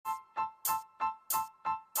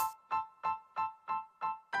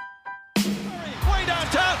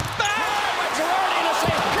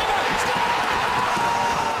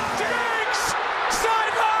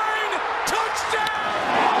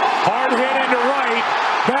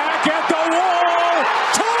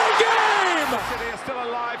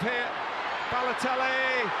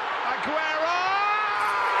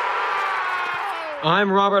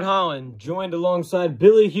I'm Robert Holland, joined alongside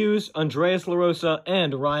Billy Hughes, Andreas LaRosa,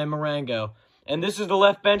 and Ryan Marango. And this is the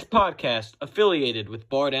Left Bench Podcast, affiliated with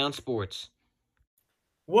Bar Down Sports.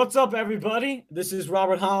 What's up, everybody? This is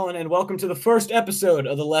Robert Holland, and welcome to the first episode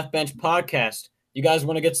of the Left Bench Podcast. You guys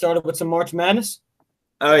want to get started with some March Madness?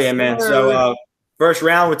 Oh, yeah, man. So, first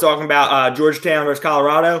round, we're talking about Georgetown versus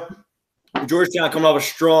Colorado. Georgetown coming off a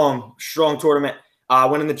strong tournament,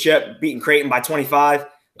 winning the chip, beating Creighton by 25.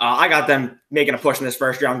 I got them making a push in this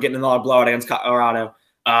first round, getting another blowout against Colorado.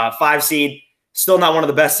 5 seed, still not one of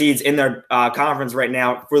the best seeds in their conference right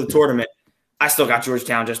now for the tournament. I still got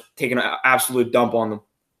Georgetown just taking an absolute dump on them.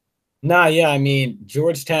 I mean,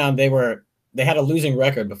 Georgetown, they had a losing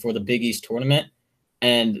record before the Big East tournament,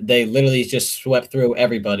 and they literally just swept through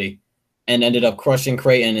everybody and ended up crushing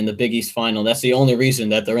Creighton in the Big East final. That's the only reason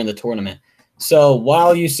that they're in the tournament. So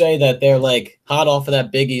while you say that they're like hot off of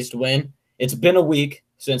that Big East win, it's been a week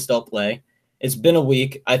since they'll play. It's been a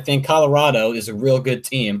week. I think Colorado is a real good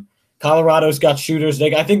team. Colorado's got shooters.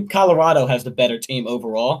 I think Colorado has the better team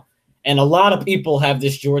overall. And a lot of people have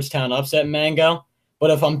this Georgetown upset, Mango.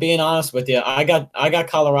 But if I'm being honest with you, I got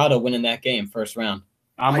Colorado winning that game first round.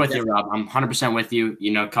 I'm with you, Rob. I'm 100% with you.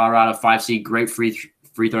 You know, Colorado 5 seed, great free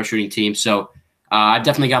throw shooting team. So I've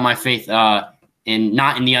definitely got my faith in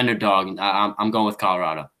not in the underdog. I'm going with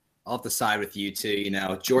Colorado. I'll have to side with you too. You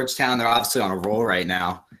know, Georgetown, they're obviously on a roll right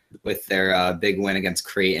now with their big win against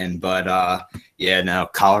Creighton. But,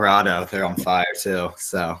 Colorado, they're on fire too.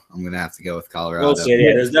 So I'm going to have to go with Colorado. We'll see.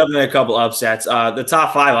 Yeah, there's definitely a couple upsets. The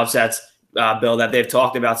top 5 upsets, Bill, that they've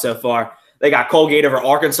talked about so far. They got Colgate over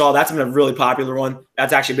Arkansas. That's been a really popular one.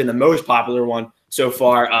 That's actually been the most popular one so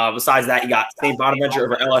far. Besides that, you got St. Bonaventure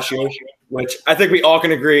over LSU, which I think we all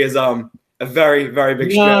can agree is a very, very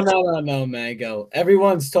big stretch. No, Mango.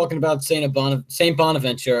 Everyone's talking about St.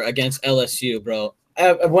 Bonaventure against LSU, bro.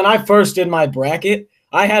 When I first did my bracket,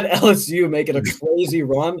 I had LSU making a crazy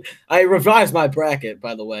run. I revised my bracket,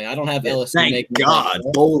 by the way. I don't have LSU making. Thank God,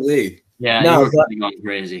 holy. Yeah, no, you were going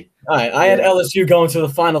crazy. All right, I had LSU going to the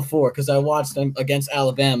Final Four because I watched them against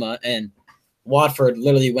Alabama, and Watford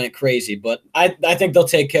literally went crazy. But I think they'll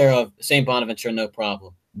take care of St. Bonaventure, no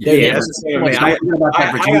problem. Yeah, that's the same. I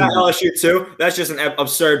got LSU too. That's just an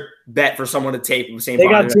absurd bet for someone to take St. They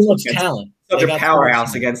got too much talent. Such a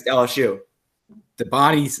powerhouse against LSU. The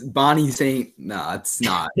Bonnies ain't. No, it's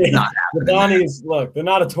not. It's not happening. The Bonnies, look, they're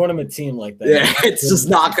not a tournament team like that. Yeah, it's just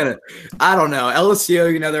not gonna. I don't know.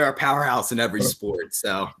 LSU, you know, they're a powerhouse in every sport,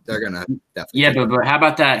 so they're gonna definitely. Yeah, but how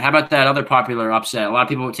about that? How about that other popular upset? A lot of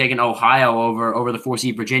people were taking Ohio over the 4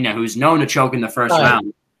 seed Virginia, who's known to choke in the first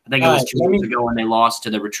round. I think it was 2 years ago when they lost to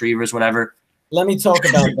the Retrievers, whatever. Let me talk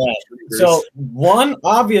about that. So, one,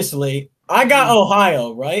 obviously, I got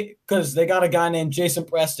Ohio, right? Because they got a guy named Jason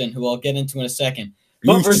Preston, who I'll get into in a second.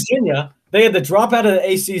 But Virginia, they had to drop out of the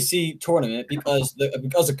ACC tournament because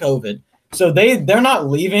of COVID. So they're not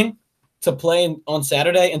leaving to play on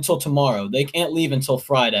Saturday until tomorrow. They can't leave until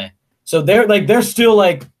Friday. So they're still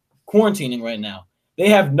like quarantining right now. They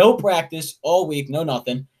have no practice all week, no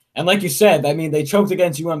nothing. And like you said, I mean, they choked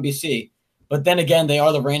against UMBC. But then again, they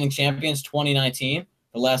are the reigning champions 2019,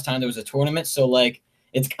 the last time there was a tournament. So, like,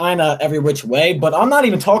 it's kind of every which way. But I'm not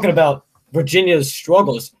even talking about Virginia's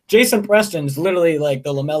struggles. Jason Preston's literally like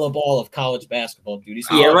the LaMelo Ball of college basketball, dude.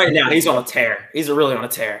 Right now he's on a tear. He's really on a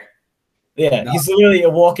tear. Yeah, he's literally a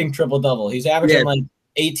walking triple-double. He's averaging like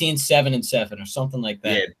 18, 7, and 7 or something like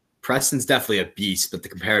that. Yeah, Preston's definitely a beast, but the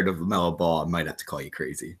comparative LaMelo Ball, I might have to call you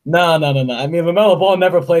crazy. No. I mean, LaMelo Ball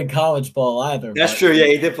never played college ball either. That's true. Yeah,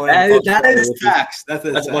 he did play. That is facts. That's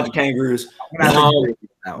a bunch of kangaroos.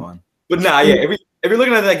 That one. But if you're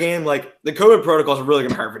looking at that game, like the COVID protocols are really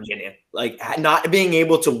going to hurt Virginia. Like not being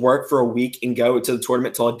able to work for a week and go to the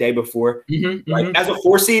tournament till a day before. As a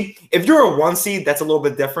 4 seed, if you're a 1 seed, that's a little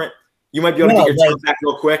bit different. You might be able to get your turn back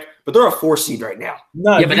real quick, but they're a 4 seed right now.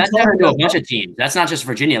 Yeah, but that's happened to a bunch of teams. That's not just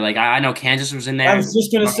Virginia. Like I know Kansas was in there. I was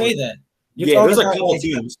just going to say that. There's a couple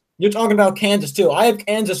teams. You're talking about Kansas too. I have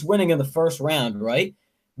Kansas winning in the first round, right?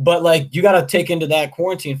 But like you got to take into that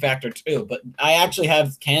quarantine factor too. But I actually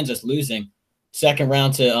have Kansas losing second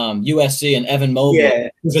round to USC and Evan Mobley. Yeah,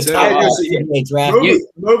 who's a draft.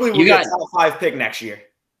 Mobley will get a top 5 pick next year.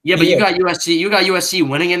 Yeah, but you got USC. You got USC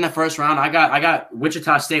winning in the first round. I got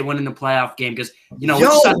Wichita State winning the playoff game because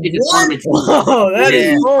Wichita State is tournament. That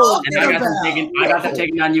is cool. And I got them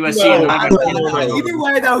taking on USC. Either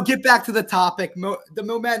way, though, get back to the topic. The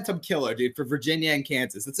momentum killer, dude, for Virginia and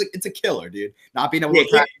Kansas. It's a killer, dude. Not being able to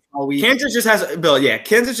practice all week. Kansas just has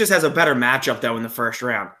Kansas just has a better matchup though in the first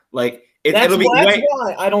round. Like that's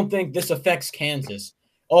why I don't think this affects Kansas.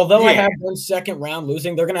 Although I have one second round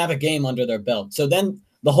losing, they're gonna have a game under their belt. So then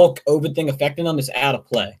the whole COVID thing affecting them is out of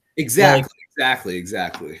play. Exactly.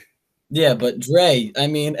 Yeah, but Dre, I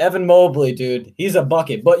mean, Evan Mobley, dude, he's a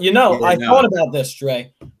bucket. But I thought about this,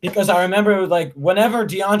 Dre, because I remember like whenever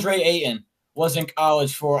DeAndre Ayton was in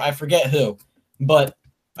college for I forget who, but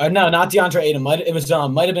no, not DeAndre Ayton. Might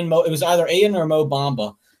have been Mo. It was either Ayton or Mo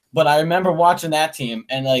Bamba. But I remember watching that team,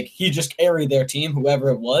 and like he just carried their team, whoever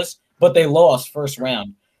it was. But they lost first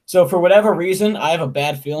round. So for whatever reason, I have a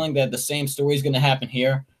bad feeling that the same story is going to happen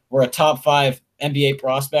here, where a top 5 NBA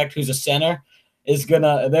prospect who's a center is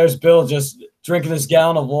gonna. There's Bill just drinking his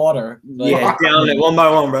gallon of water. Like, down it one by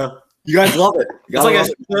one, bro. You guys love it. It's like a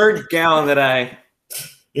third gallon today.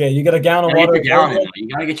 Yeah, you got a gallon of water. You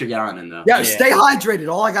gotta get your gallon in though. Yeah, stay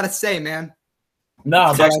hydrated. All I gotta say, man.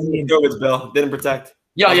 No, but Bill didn't protect.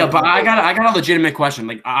 Yo, but I got a legitimate question.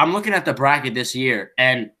 Like I'm looking at the bracket this year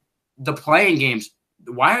and the playing games.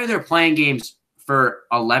 Why are there playing games for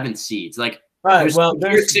 11 seeds? Like,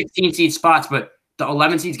 there's 16 seed spots, but the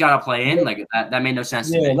 11 seeds got to play in. Like that made no sense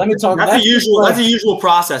to me. Let me talk. That's the usual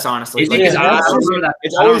process, honestly. It's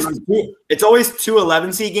always 2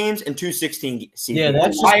 11 seed games and 2 16 seed. Yeah,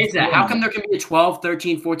 games. Why is that? How come there can be a 12,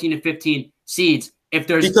 13, 14, and 15 seeds if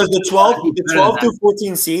there's because the 12 through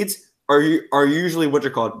 14 seeds are usually what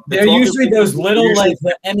you're called. They're usually those little like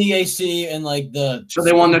the MEAC and like the. So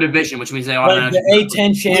they won their division, which means they are like the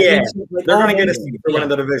A10 championship. Yeah, they're gonna get a seed for winning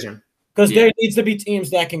the division. Because there needs to be teams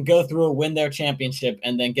that can go through and win their championship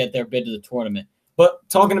and then get their bid to the tournament. But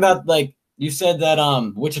talking about like you said that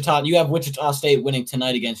you have Wichita State winning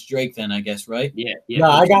tonight against Drake, then I guess, right? Yeah.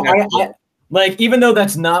 No, I like even though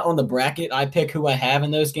that's not on the bracket, I pick who I have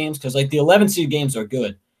in those games because like the 11 seed games are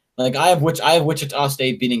good. Like I have Wichita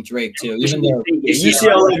State beating Drake too. Even though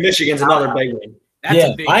UCLA Michigan's another big one.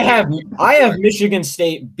 I have Michigan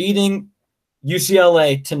State beating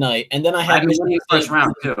UCLA tonight, and then I have Michigan first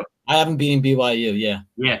round too. I haven't beaten BYU. Yeah.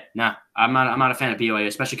 Yeah. Nah. I'm not a fan of BYU,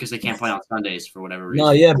 especially because they can't play on Sundays for whatever reason.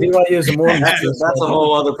 No. Yeah. BYU is a more. That's a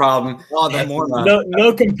whole other problem.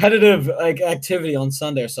 No competitive like activity on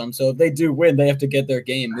Sunday or something. So if they do win, they have to get their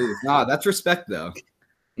game moved. No, that's respect though.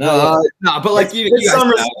 No, but like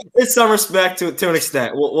it's some respect to an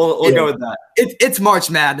extent. We'll go with that. It's March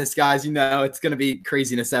Madness, guys. It's going to be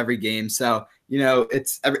craziness every game. So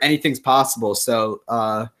anything's possible. So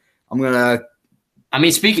I'm gonna. I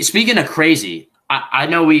mean, speaking of crazy, I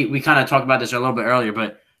know we kind of talked about this a little bit earlier,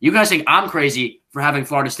 but you guys think I'm crazy for having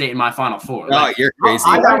Florida State in my Final Four? No, you're crazy.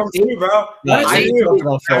 I got them too, bro.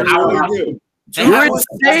 Florida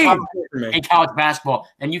State in college basketball,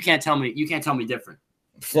 and you can't tell me different.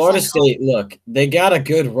 Florida State, look, they got a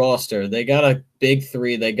good roster. They got a big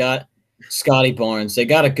 3. They got Scotty Barnes. They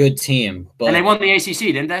got a good team. And they won the ACC,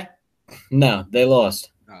 didn't they? No, they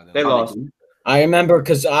lost. They lost. I remember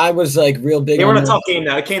because I was like real big. They were in a tough game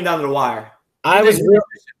now. It came down to the wire.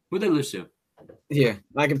 Who'd they lose to? Here,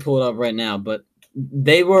 I can pull it up right now. But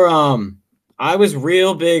they were I was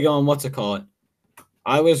real big on what's it called?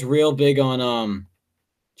 I was real big on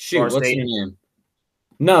what's the name?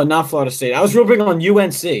 No, not Florida State. I was real big on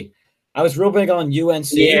UNC.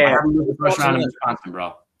 Yeah, first round in Wisconsin,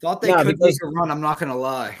 bro. Thought they could make a run. I'm not gonna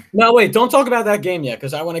lie. No, wait, don't talk about that game yet,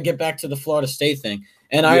 because I want to get back to the Florida State thing.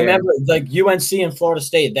 And I remember like UNC and Florida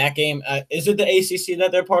State. That game is it the ACC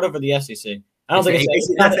that they're part of or the SEC? I don't think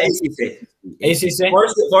it's that's the ACC. ACC.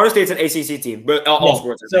 Florida State's an ACC team, but all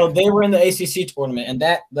sports. So they were in the ACC tournament, and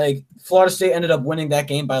that like Florida State ended up winning that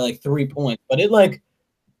game by like 3 points. But it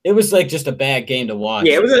was like just a bad game to watch.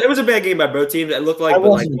 Yeah, it was a bad game by both teams. It looked like,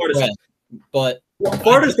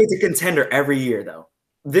 Florida State's a contender every year, though.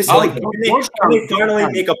 They finally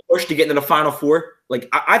make a push to get into the Final Four. Like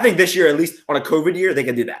I think this year, at least on a COVID year, they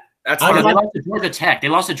can do that. That's they lost to Georgia Tech. They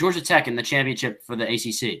lost to Georgia Tech in the championship for the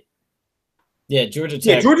ACC. Yeah, Georgia Tech.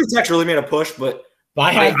 Yeah, Georgia Tech's really made a push, but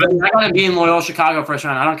I got them being Loyola Chicago first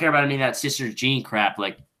round. I don't care about any of that Sister Jean crap.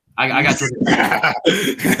 Like I got Georgia.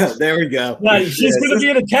 There we go. No, she's going to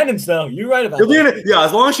be in attendance, though. You're right about that. Yeah,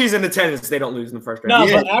 as long as she's in attendance, they don't lose in the first round.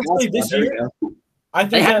 No, but actually this year, I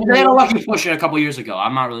think they had a lucky push a couple years ago.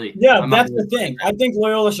 I'm not really. Yeah, that's the thing. I think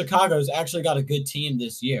Loyola Chicago's actually got a good team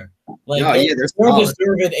this year. Like, they're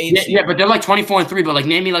deserved 8. Yeah, but they're like 24-3. But like,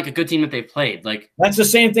 name me like a good team that they've played. Like that's the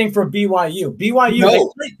same thing for BYU.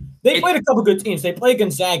 They played a couple good teams. They played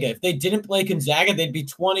Gonzaga. If they didn't play Gonzaga, they'd be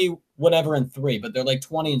 20-3. But they're like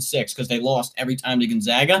 20-6 because they lost every time to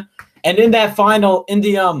Gonzaga. And in that final, in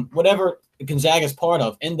the whatever Gonzaga's part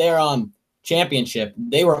of, in their championship,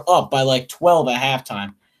 they were up by like 12 at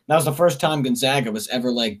halftime. That was the first time Gonzaga was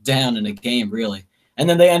ever like down in a game, really. And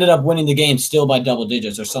then they ended up winning the game still by double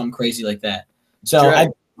digits or something crazy like that. So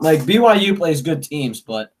BYU plays good teams,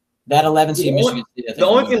 but that 11 seed Michigan State. The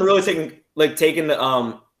only thing really taking like taking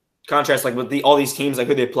the contrast like with all these teams like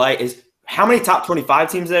who they play is how many top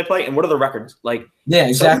 25 teams do they play and what are the records? Like yeah,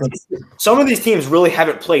 exactly. Some of these teams really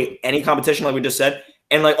haven't played any competition like we just said.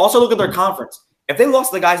 And like also look at their conference. If they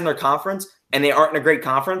lost the guys in their conference and they aren't in a great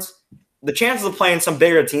conference, the chances of playing some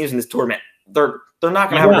bigger teams in this tournament, they're not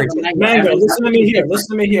going to have a great team. Mango, listen to me here.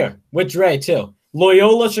 Listen to me here. With Dre too.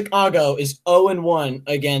 Loyola Chicago is 0-1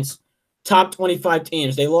 against top 25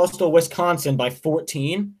 teams. They lost to Wisconsin by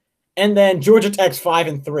 14. And then Georgia Tech's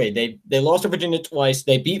 5-3. They lost to Virginia twice.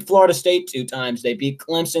 They beat Florida State 2 times. They beat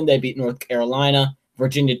Clemson. They beat North Carolina,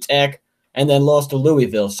 Virginia Tech, and then lost to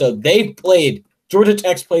Louisville. So Georgia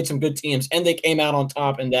Tech's played some good teams, and they came out on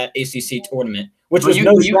top in that ACC tournament, which was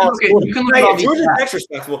Georgia Tech's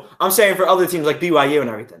respectable. I'm saying for other teams like BYU and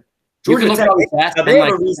everything. Georgia Tech,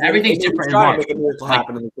 everything's different in March.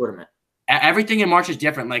 Happen in the tournament. Everything in March is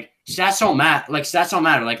different. Like stats don't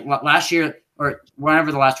matter. Like last year or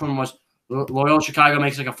whenever the last one was, Loyola Chicago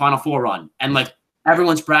makes like a Final Four run, and like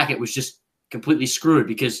everyone's bracket was just completely screwed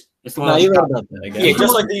because it's Loyola Chicago. About that, I guess. Yeah,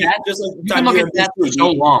 just like you can look at that for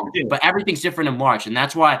so long, but everything's different in March, and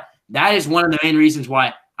that's why that is one of the main reasons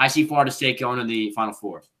why I see Florida State going to the Final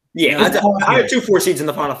Four. Yeah, I have 2 4 seeds in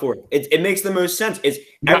the Final Four. It makes the most sense. It's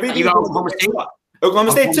everything. You got Oklahoma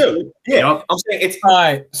State too. Yeah, yep. I'm saying it's all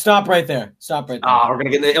right. Stop right there. We're gonna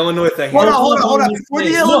get the Illinois thing. Hold on.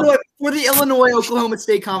 For the Illinois Oklahoma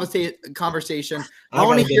State conversation, I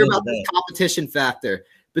want to hear about the competition factor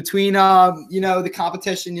between the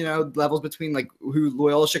competition levels between like who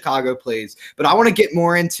Loyola Chicago plays, but I want to get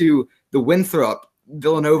more into the Winthrop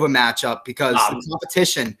Villanova matchup because the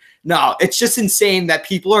competition. No, it's just insane that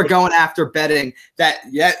people are going after betting that.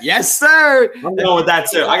 Yes, sir. I'm going with that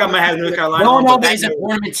too. I got my head in North Carolina. No, that's a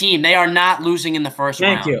tournament team. They are not losing in the first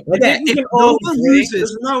round. Thank you. If Nova loses,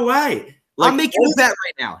 there's no way. I'm making a bet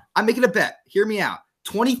right now. I'm making a bet. Hear me out.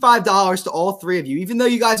 $25 to all 3 of you, even though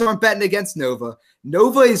you guys aren't betting against Nova.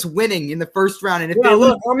 Nova is winning in the first round, and if they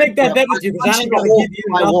lose, I'll make that bet with you because I don't got to give you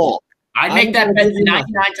my wall. I'd make that bet 99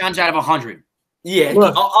 times out of 100. Yeah,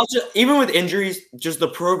 look, I'll just even with injuries, just the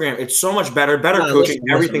program, it's so much better coaching,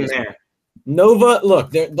 everything there. Nova, look,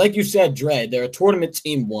 they're like you said, Dre, they're a tournament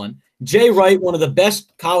team one. Jay Wright, one of the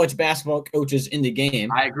best college basketball coaches in the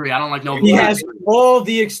game. I agree. I don't like Nova. He has all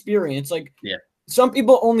the experience. Like, yeah. Some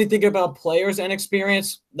people only think about players and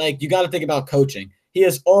experience. Like, you got to think about coaching. He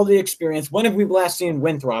has all the experience. When have we last seen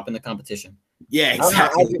Winthrop in the competition? Yeah,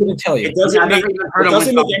 exactly. I couldn't tell you. It doesn't make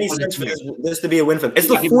any sense for this to be a win for them. It's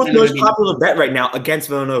the 4th most popular bet right now against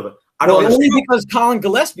Villanova. Only because Colin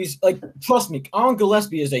Gillespie's trust me, Colin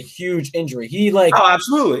Gillespie is a huge injury.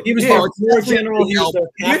 Absolutely. He was their floor general. He was their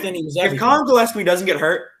captain. He was everything. If Colin Gillespie doesn't get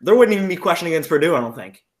hurt, there wouldn't even be questioning against Purdue. I don't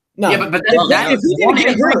think. No, yeah, but if he didn't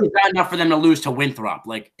get hurt, it's not enough for them to lose to Winthrop.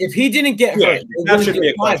 Like, if he didn't get hurt, they wouldn't be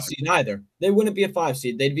a 5 seed either. They wouldn't be a 5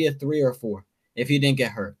 seed. They'd be a 3 or 4 if he didn't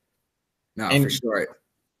get hurt. No, for sure.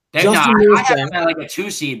 I have him at like a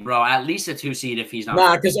 2 seed, bro. At least a 2 seed if he's not.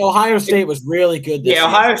 Nah, because Ohio State was really good this year.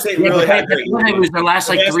 Ohio State really had great. It was their last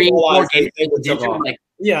like 3 or 4 games.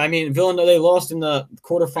 Yeah, I mean, Villanova, they lost in the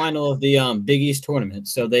quarterfinal of the Big East tournament,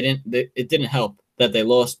 so it didn't help that they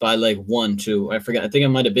lost by like 1, 2. I forgot. I think it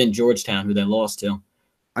might have been Georgetown who they lost to.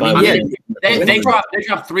 They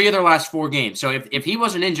dropped 3 of their last 4 games. So if he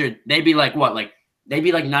wasn't injured, they'd be like what? Like they'd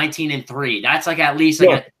be like 19-3. That's like at least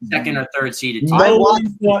like a 2nd or 3rd seeded team.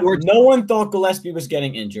 No one thought Gillespie was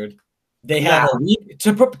getting injured. They had a week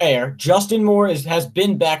to prepare. Justin Moore has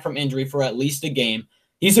been back from injury for at least a game.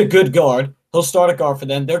 He's a good guard. He'll start a guard for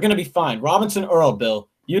them. They're going to be fine. Robinson Earl, Bill.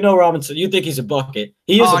 You know Robinson. You think he's a bucket.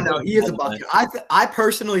 He is a bucket. I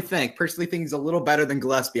personally think he's a little better than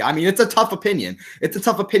Gillespie. I mean, it's a tough opinion. It's a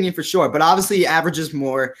tough opinion for sure. But obviously, he averages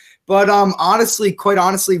more. But quite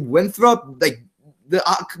honestly, Winthrop, like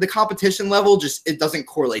the competition level, just it doesn't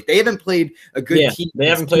correlate. They haven't played a good team. They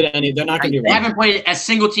haven't played any. They're not going to be. They haven't played a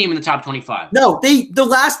single team in the top 25. No, the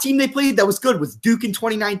last team they played that was good was Duke in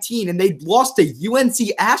 2019, and they lost to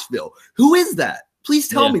UNC Asheville. Who is that? Please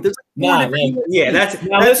tell me. There's that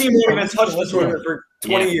team would have been touched the tournament for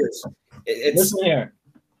 20 years. Listen here.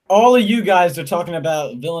 All of you guys are talking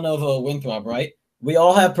about Villanova Winthrop, right? We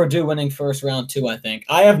all have Purdue winning first round too, I think.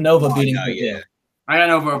 I have Nova beating Purdue. Yeah. I got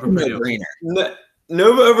Nova over Purdue.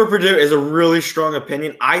 Nova over Purdue is a really strong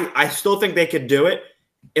opinion. I still think they could do it.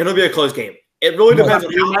 It'll be a close game. It really depends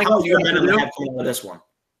on how much momentum they have coming out of this one.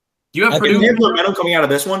 You have Purdue. If they have momentum coming out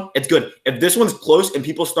of this one, it's good. If this one's close and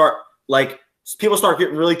people start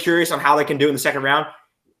getting really curious on how they can do it in the second round,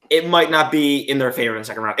 it might not be in their favor in the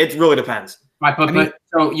second round. It really depends. Right, but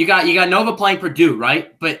so you got Nova playing Purdue,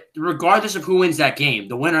 right? But regardless of who wins that game,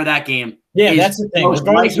 the winner of that game, that's the thing.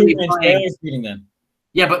 Regardless of who wins, they're beating them.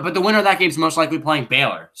 Yeah, but the winner of that game is most likely playing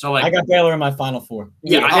Baylor. So like, I got Baylor in my Final Four.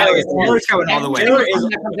 Yeah, Baylor's going all the way.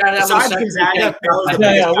 Besides Gonzaga,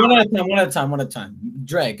 one at a time.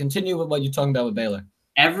 Dre, continue with what you're talking about with Baylor.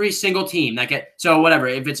 Every single team that whatever.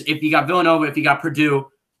 If you got Villanova, if you got Purdue,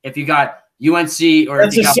 if you got UNC, or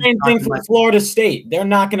that's the same thing for Florida State. They're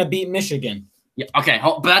not going to beat Michigan. Yeah, okay,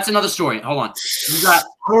 but that's another story. Hold on. You got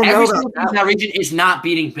every single team in that region is not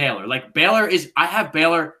beating Baylor. Like Baylor is, I have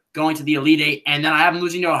Baylor going to the Elite Eight, and then I have them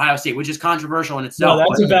losing to Ohio State, which is controversial in itself. No,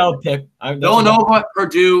 that's a valid pick. Villanova,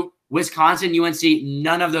 Purdue, Wisconsin, UNC,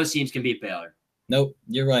 none of those teams can beat Baylor. Nope,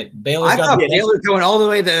 you're right. Baylor's going all the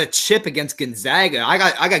way to chip against Gonzaga. I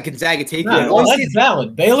got Gonzaga taking it. Well, that's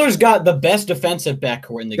valid. Baylor's got the best defensive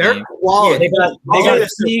backcourt in the game. Quality. They got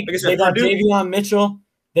Teague, they got Davion Mitchell,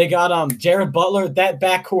 they got Jared Butler. That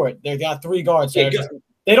backcourt, they got 3 guards. They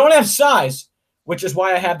don't have size, which is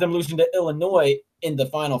why I have them losing to Illinois in the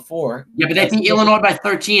Final Four. Yeah, but they beat Illinois by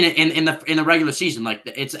 13 in the regular season. Like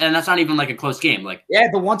and that's not even like a close game. Like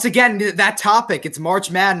but once again, that topic, it's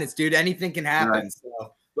March Madness, dude. Anything can happen. Right.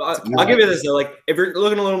 So. I'll give you this though. Like if you're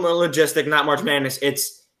looking a little more logistic, not March Madness,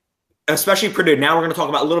 it's especially Purdue. Now we're going to talk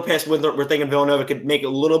about a little past when we're thinking Villanova could make a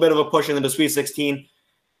little bit of a push into the Sweet 16.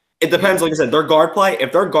 It depends, like I said, their guard play.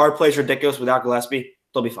 If their guard play is ridiculous without Gillespie,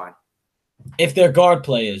 they'll be fine. If their guard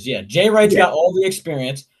play is, Jay Wright's got all the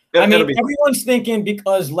experience. I mean, everyone's thinking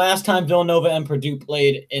because last time Villanova and Purdue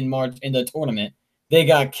played in March in the tournament, they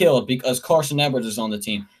got killed because Carson Edwards is on the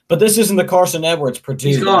team. But this isn't the Carson Edwards Purdue.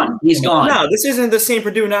 He's gone. No, this isn't the same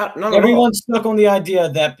Purdue. Everyone's stuck on the idea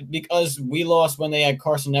that because we lost when they had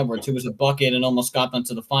Carson Edwards, who was a bucket and almost got them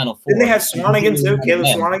to the Final Four. Didn't they have Swanigan too? Caleb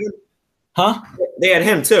Swanigan? Huh? They had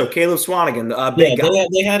him too, Caleb Swanigan, the big guy.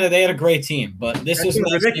 They had a great team, but this is a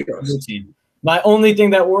ridiculous team. My only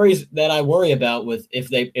thing that I worry about with if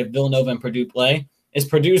Villanova and Purdue play is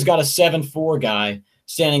Purdue's got a 7'4" guy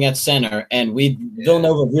standing at center, and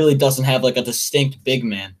Villanova really doesn't have like a distinct big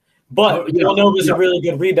man. But Villanova's a really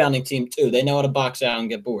good rebounding team too. They know how to box out and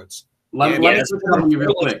get boards. Let me you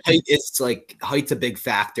real quick. It's like height's a big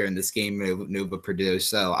factor in this game, Nova Purdue.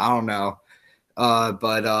 So I don't know,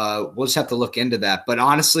 but we'll just have to look into that. But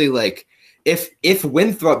honestly, like if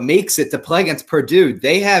Winthrop makes it to play against Purdue,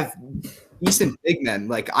 they have decent big men.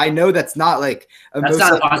 Like I know that's not like that's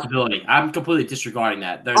not a possibility. I'm completely disregarding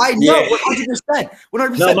that. I know 100%.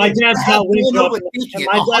 100%. No, my dad's got Winthrop.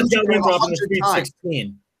 My dad's got Winthrop in the Sweet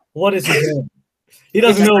 16. What is he doing? He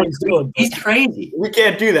doesn't know what he's doing. He's crazy. We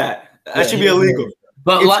can't do that. That should be illegal.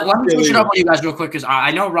 But let me switch it up on you guys real quick because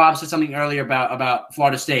I know Rob said something earlier about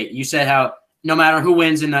Florida State. You said how no matter who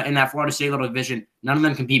wins in that Florida State little division, none of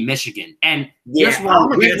them can beat Michigan. And here's why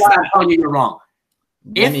I'm telling you you're wrong.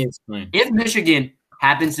 If Michigan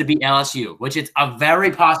happens to beat LSU, which it's a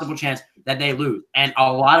very possible chance that they lose, and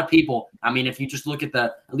a lot of people, I mean, if you just look at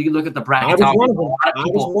the bracket, I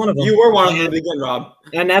was one of them. You were one of them again, Rob,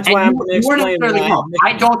 and that's why I'm going to explain.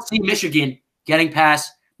 I don't see Michigan getting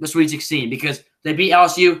past the Sweet 16 because they beat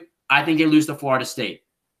LSU. I think they lose to Florida State.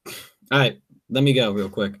 All right, let me go real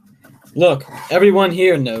quick. Look, everyone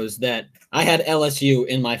here knows that I had LSU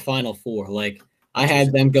in my Final Four. Like, I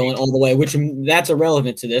had them going all the way, which that's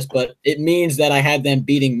irrelevant to this, but it means that I had them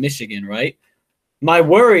beating Michigan, right? My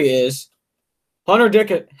worry is Hunter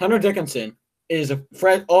Dickinson is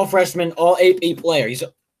all freshman, all AP player. He's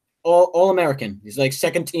all American. He's like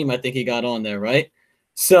second team, I think he got on there, right?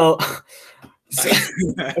 So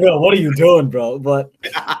what are you doing, bro? But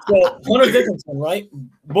so Hunter Dickinson, right?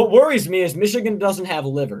 What worries me is Michigan doesn't have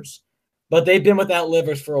livers. But they've been without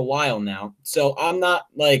livers for a while now. So I'm not,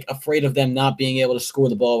 like, afraid of them not being able to score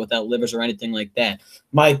the ball without livers or anything like that.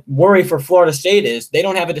 My worry for Florida State is they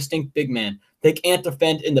don't have a distinct big man. They can't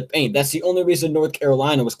defend in the paint. That's the only reason North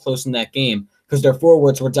Carolina was close in that game because their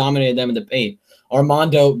forwards were dominating them in the paint.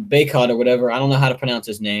 Armando Bacot or whatever, I don't know how to pronounce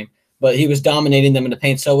his name, but he was dominating them in the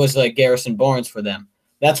paint. So was, like, Garrison Barnes for them.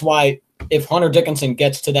 That's why if Hunter Dickinson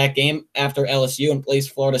gets to that game after LSU and plays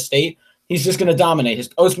Florida State, he's just going to dominate. His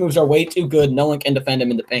post moves are way too good. No one can defend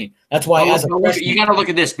him in the paint. That's why you got to look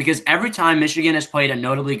at this because every time Michigan has played a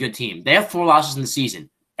notably good team, they have 4 losses in the season.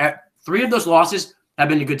 3 of those losses have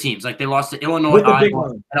been to good teams. Like they lost to Illinois,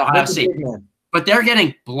 Iowa, and Ohio State. But they're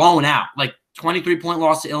getting blown out. Like 23-point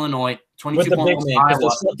loss to Illinois, 22-point loss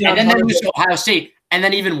to Iowa, and then they lose to Ohio State. And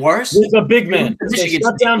then even worse, with a big man. They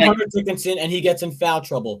shut down Hunter Dickinson, and he gets in foul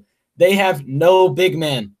trouble. They have no big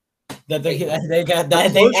man that they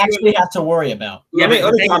actually have to worry about. Yeah,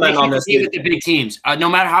 let me comment on this. With the big teams, no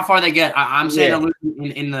matter how far they get, I'm saying they're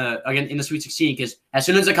losing in the Sweet 16 because as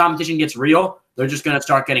soon as the competition gets real, they're just going to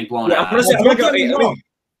start getting blown out. Let me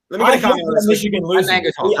get a comment on this. Michigan loses.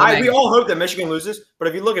 We all hope that Michigan loses, but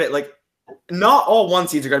if you look at it, like not all 1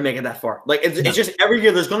 seeds are going to make it that far. Like it's just every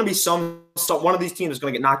year there's going to be some one of these teams is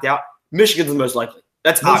going to get knocked out. Michigan's the most likely.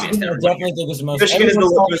 That's obvious. I definitely think it's the most. Michigan is the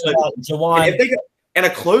most likely. And a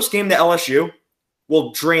close game to LSU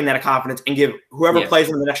will drain that confidence and give whoever plays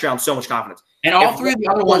in the next round so much confidence. And all three of the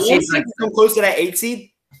other 1 seeds come close to that 8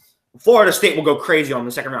 seed. Florida State will go crazy on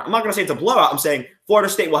the second round. I'm not going to say it's a blowout. I'm saying Florida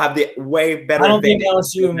State will have the way better. I don't think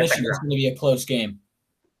LSU and Michigan is going to be a close game.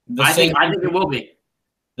 I think it will be.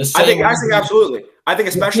 I think absolutely. I think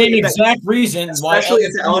especially the exact reason why it's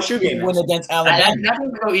the LSU game win against Alabama. That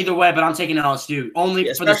can go either way, but I'm taking LSU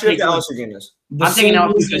only for the state. The LSU game is. I'm taking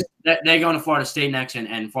LSU because they're going to Florida State next,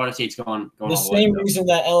 and Florida State's going. The same reason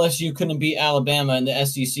that LSU couldn't beat Alabama in the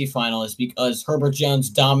SEC final is because Herbert Jones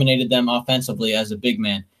dominated them offensively as a big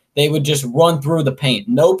man. They would just run through the paint,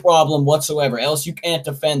 no problem whatsoever. LSU can't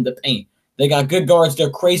defend the paint. They got good guards. They're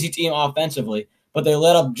a crazy team offensively, but they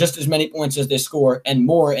let up just as many points as they score and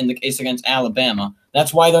more in the case against Alabama.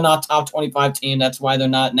 That's why they're not top 25 team. That's why they're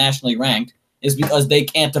not nationally ranked, is because they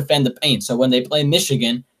can't defend the paint. So when they play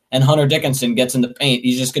Michigan and Hunter Dickinson gets in the paint,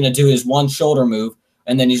 he's just going to do his one shoulder move,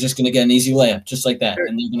 and then he's just going to get an easy layup, just like that.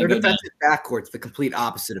 And their defensive backcourt's the complete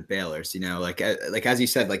opposite of Baylor's. Like as you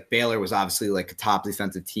said, like Baylor was obviously like a top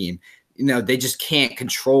defensive team. They just can't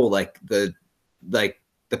control the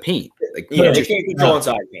paint. Like they can't control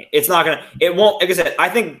inside the paint. It's not gonna. It won't. Like I said, I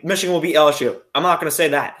think Michigan will beat LSU. I'm not gonna say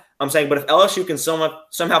that. I'm saying, but if LSU can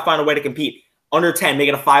somehow find a way to compete under 10, make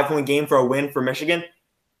it a 5-point game for a win for Michigan,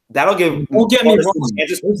 that'll give. Don't get me wrong.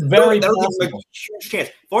 It's very possible. Give a huge chance.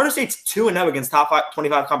 Florida State's 2-0 against top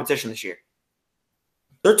 25 competition this year.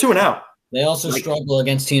 They're 2-0. They also struggle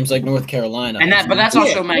against teams like North Carolina. But that's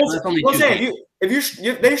also that's only I'm saying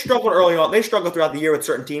they struggled early on. They struggled throughout the year with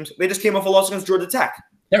certain teams. They just came off a loss against Georgia Tech.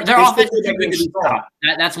 Their offense is too good to be stopped.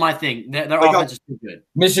 That's my thing. Their offense is too good.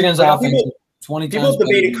 Michigan's offense. 20 times people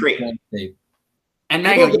debated Creighton. And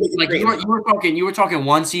Megan, like you were talking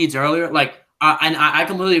 1 seeds earlier, and I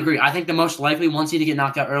completely agree. I think the most likely 1 seed to get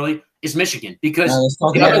knocked out early is Michigan because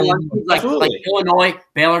the other 1 seeds, like Illinois,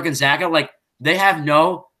 Baylor, Gonzaga, like they have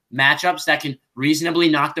no matchups that can reasonably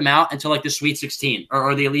knock them out until like the Sweet 16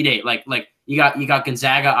 or the Elite 8. Like you got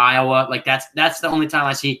Gonzaga, Iowa, like that's the only time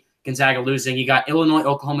I see Gonzaga losing. You got Illinois,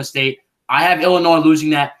 Oklahoma State. I have Illinois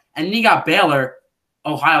losing that, and then you got Baylor,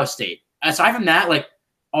 Ohio State. Aside from that, like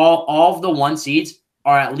all of the 1 seeds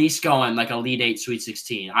are at least going like Elite 8, Sweet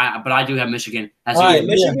 16. But I do have Michigan.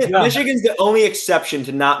 Michigan's the only exception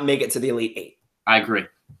to not make it to the Elite 8. I agree.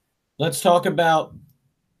 Let's talk about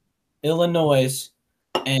Illinois,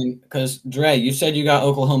 and because Dre, you said you got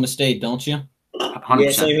Oklahoma State, don't you? 100%.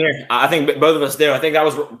 Yeah, same here. I think both of us do. I think that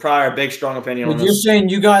was probably our big, strong opinion on this. You're saying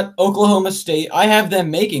you got Oklahoma State. I have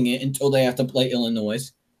them making it until they have to play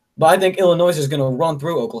Illinois. But I think Illinois is going to run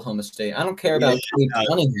through Oklahoma State. I don't care about Cade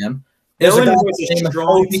Cunningham. Illinois is a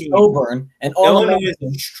strong team. Coburn, and Illinois is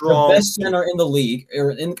the best center in the league,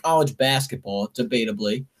 or in college basketball,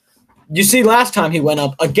 debatably. You see, last time he went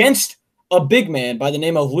up against a big man by the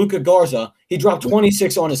name of Luka Garza, he dropped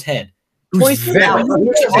 26 on his head. Here's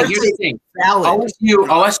the thing.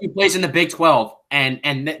 OSU plays in the Big 12,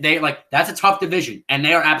 and they that's a tough division, and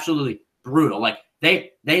they are absolutely brutal. Like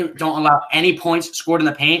they don't allow any points scored in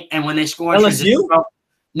the paint, and when they score, LSU?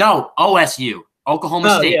 No, OSU,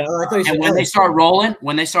 Oklahoma State. Yeah, and when they start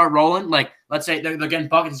rolling, like let's say they're getting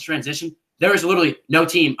buckets in transition, there is literally no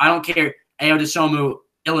team. I don't care, Ayo DeSomu,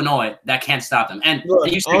 Illinois, that can't stop them. And look,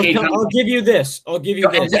 I'll give you this.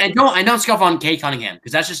 And don't scuff on Cade Cunningham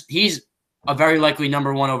because that's just he's a very likely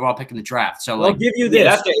number 1 overall pick in the draft. So I'll give you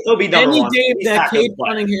this. He'll be number 1. Any game that Cade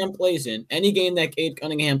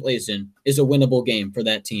Cunningham plays in is a winnable game for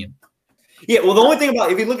that team. Yeah, well, the only thing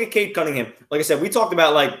about if you look at Cade Cunningham, like I said, we talked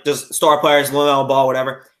about like just star players, LaMelo Ball,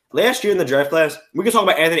 whatever. Last year in the draft class, we can talk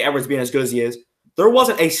about Anthony Edwards being as good as he is. There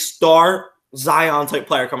wasn't a star Zion type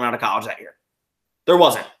player coming out of college that year. There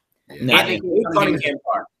wasn't. No, I think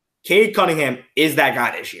Cade Cunningham is that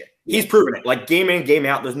guy this year. He's proven it. Like game in, game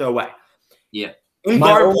out, there's no way. Yeah.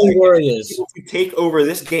 My only worry is to take over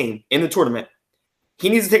this game in the tournament. He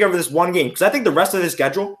needs to take over this one game because I think the rest of the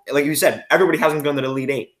schedule, like you said, everybody hasn't gone to the Elite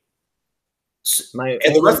 8.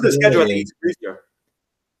 And the rest of the schedule, I think it's easier.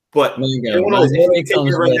 But take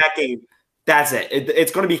over that game. That's it.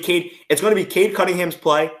 It's going to be Cade. It's going to be Cade Cunningham's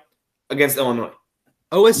play against Illinois.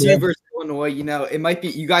 OSU versus Illinois, it might be.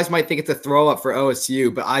 You guys might think it's a throw up for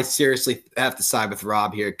OSU, but I seriously have to side with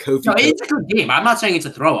Rob here. It's a good game. I'm not saying it's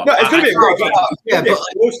a throw up. No, it's going to be a great game. Yeah, but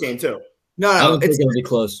close game too. No, it's going to be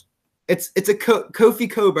close. it's a Kofi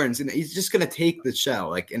Coburn's, and he's just gonna take the show.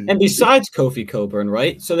 Like, and besides Kofi Coburn,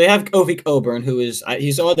 right? So they have Kofi Coburn, who is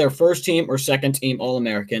he's all their first team or second team All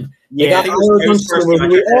American. Yeah, I think it was first.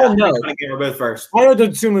 We all know. We're both first. Ayo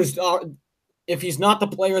Dosunmu's, if he's not the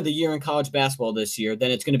player of the year in college basketball this year,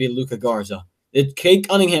 then it's going to be Luka Garza. Cade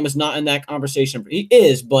Cunningham is not in that conversation. He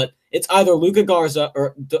is, but it's either Luka Garza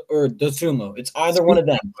or Dosunmu. It's either one of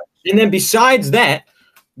them. And then besides that,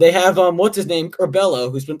 they have what's his name, Curbelo,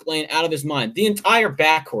 who's been playing out of his mind. The entire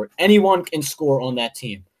backcourt, anyone can score on that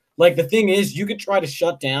team. Like, the thing is, you could try to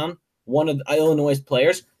shut down one of Illinois'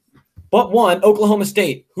 players, but one, Oklahoma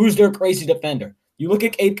State, who's their crazy defender? You look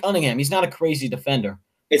at Cade Cunningham; he's not a crazy defender.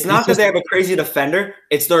 It's not that they have a crazy defender.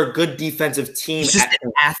 It's they're a good defensive team. He's just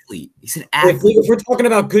an athlete. He's an athlete. If we're talking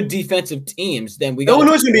about good defensive teams, then we got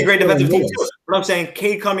Illinois is going to be a great defensive team too. But I'm saying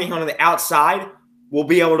Cade Cunningham on the outside will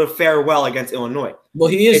be able to fare well against Illinois. Well,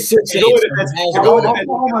 he is 6'8".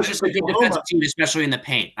 Oklahoma's just a good defensive team, especially in the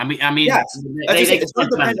paint. I mean, yes. It's going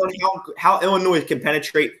to depend on how Illinois can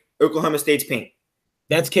penetrate Oklahoma State's paint.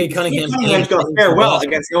 That's Cade Cunningham's game. Cunningham's going to fare well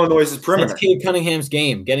against Illinois' perimeter. That's Cade Cunningham's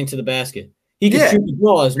game, getting to the basket. He can shoot the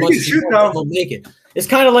ball as much as he wants, he'll make it. It's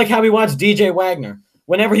kind of like how we watched DJ Wagner.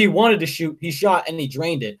 Whenever he wanted to shoot, he shot and he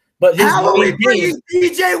drained it. But his how are we bringing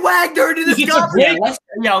DJ Wagner into this conversation?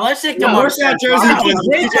 Let's take the where's that jersey?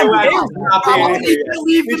 DJ Wagner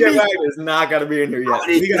is not going to be in here yet.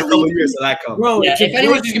 We got a couple of years till that comes. Bro, if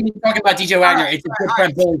anyone's going to be talking about DJ Wagner, it's a good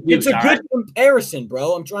friend. It's a good comparison,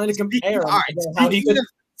 bro. I'm trying to compare him.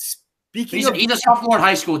 He's a sophomore in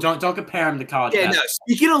high school. Don't compare him to college. Yeah, no.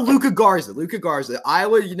 Speaking of Luka Garza,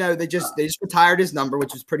 Iowa, they just retired his number,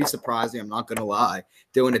 which was pretty surprising. I'm not gonna lie,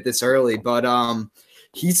 doing it this early, but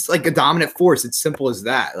he's like a dominant force. It's simple as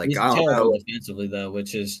that. Like, he's I don't terrible know offensively though,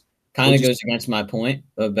 which is kind of goes against my point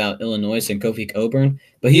about Illinois and Kofi Coburn,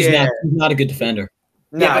 but he's not a good defender.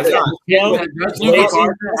 No, does Luka Garza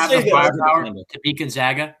have the firepower to beat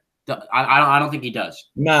Gonzaga? I don't think he does.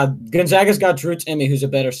 Nah, Gonzaga's got Drew Timme, who's a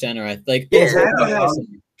better center. I think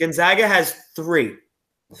Gonzaga has three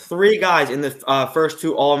guys in the first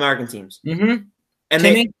two All-American teams. Mm-hmm. And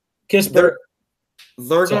Timme, Kispert.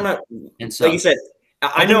 They're gonna, like you said.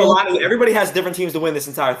 I know everybody has different teams to win this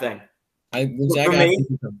entire thing. For me,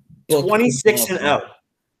 26-0.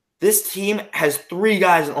 This team has three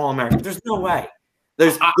guys in All-American. There's no way.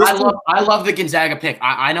 I love the Gonzaga pick.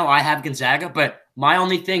 I know I have Gonzaga, but my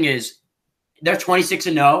only thing is they're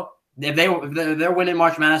 26-0. If they're winning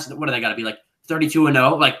March Madness, what do they got to be like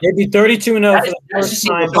 32-0? Like they'd be 32-0 for the first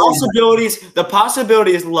time. The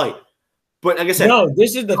possibility is light, but like I said, no.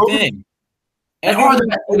 This is the thing.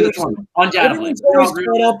 Undoubtedly, everyone's always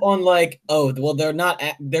caught up on like, oh, well, they're not.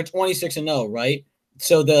 They're 26-0, right?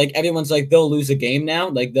 So they're like everyone's like they'll lose a game now,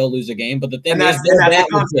 like they'll lose a game. But the thing is, they're that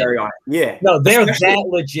legit. Yeah, no, they're that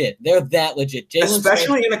legit. They're that legit.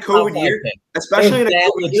 Especially in a COVID year. Especially in a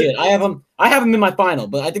COVID year. I have them in my final,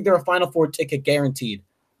 but I think they're a Final Four ticket guaranteed.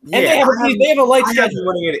 Yeah, and they have a light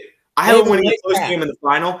schedule. I have them winning a close game in the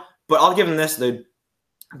final, but I'll give them this: the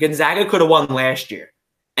Gonzaga could have won last year.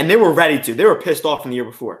 And they were ready to. They were pissed off in the year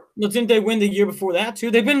before. Well, didn't they win the year before that too?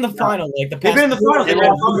 They've been in the final, like the past. They've been in the final.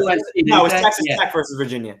 No, it was Texas Tech versus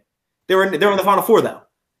Virginia. They were in the Final Four though.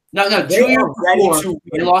 No. They were ready to.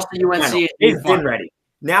 They lost to UNC. They've been ready.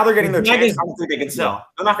 Now they're getting their chance. I don't think they can sell.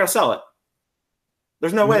 They're not going to sell it.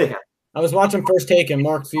 There's no way they can. I was watching First Take and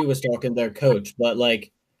Mark Few was talking their coach, but like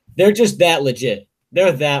they're just that legit.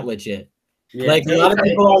 They're that legit. Yeah, like a lot of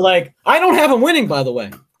people are like, I don't have them winning, by the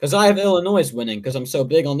way. Because I have Illinois winning because I'm so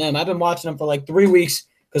big on them. I've been watching them for like 3 weeks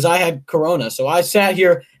because I had Corona. So I sat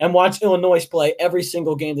here and watched Illinois play every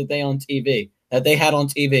single game that they had on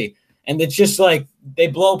TV. And it's just like they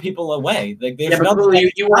blow people away. Like, you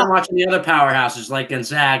weren't watching the other powerhouses like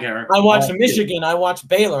Gonzaga. I watched Michigan. I watched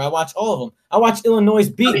Baylor. I watched all of them. I watched Illinois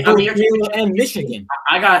beat Baylor and Michigan.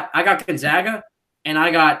 I got Gonzaga and I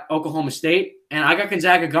got Oklahoma State and I got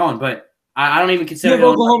Gonzaga going, but I don't even consider you have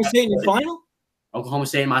Oklahoma State in your final? Oklahoma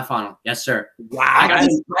State in my final. Yes, sir. Wow. I got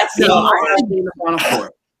the Final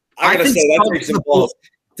Four. I gotta say that takes some balls.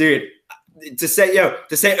 Dude, to say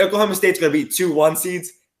Oklahoma State's gonna beat 2 1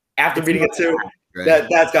 seeds after beating a 2,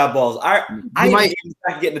 that's got balls. I might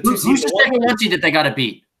get the 2 seeds. Who's the second 1 seed that they gotta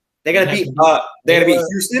beat? They gotta beat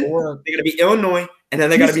Houston, they gotta beat Illinois, and then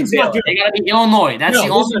they gotta beat Baylor. They gotta beat Illinois. That's the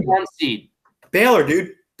only 1 seed. Baylor,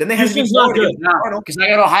 dude. Then they have to be not good. Because I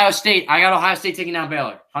got Ohio State. I got Ohio State taking down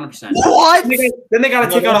Baylor, 100%. What? Then they got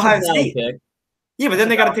to take out Ohio State. Yeah, but then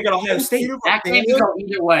they got to take out Ohio State. That game could go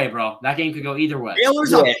either way, bro. That game could go either way. Baylor's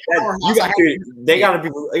they got to be.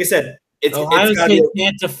 Like I said, Ohio State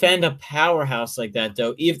can't defend a powerhouse like that,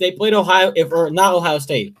 though. If they played Ohio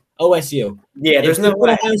State, OSU. Yeah, there's no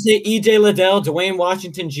way. Ohio State, E.J. Liddell, Dwayne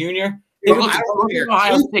Washington Jr.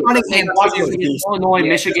 Ohio State, Illinois,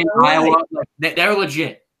 Michigan, Iowa. They're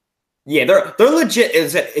legit. Yeah, they're legit.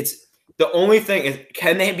 It's the only thing is,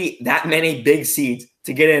 can they be that many big seeds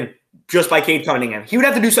to get in just by Cade Cunningham? He would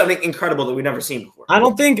have to do something incredible that we've never seen before. I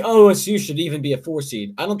don't think OSU should even be a 4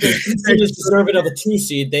 seed. I don't think Houston is deserving of a 2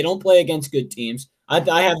 seed. They don't play against good teams.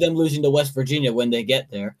 I have them losing to West Virginia when they get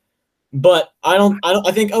there, but I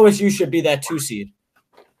think OSU should be that 2 seed.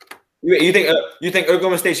 You think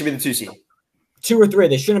Oklahoma State should be the 2 seed? 2 or 3.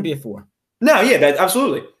 They shouldn't be a 4. No, yeah,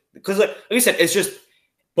 absolutely. Because like I said, it's just.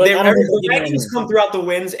 But the rankings come throughout the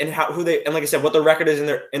wins and and like I said, what the record is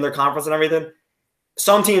in their conference and everything.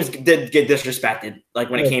 Some teams did get disrespected, like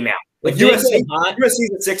when it came out. Like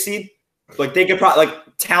USC's a 6 seed. Like they could probably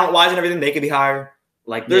talent wise and everything, they could be higher.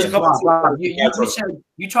 Like there's a couple.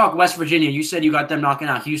 You talk West Virginia. You said you got them knocking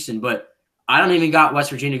out Houston, but I don't even got West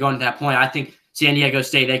Virginia going to that point. I think San Diego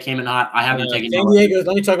State, they came in hot. I haven't taken San Diego.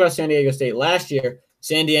 Let me talk about San Diego State. Last year,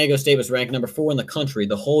 San Diego State was ranked number 4 in the country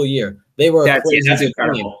the whole year. They were that's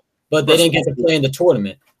incredible. Team, but they didn't get to play in the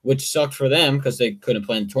tournament, which sucked for them because they couldn't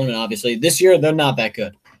play in the tournament. Obviously, this year they're not that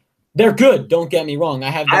good. They're good. Don't get me wrong. I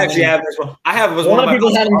have this one. A lot of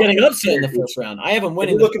people had them getting upset in the first round. I have them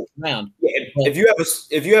winning the first round. If you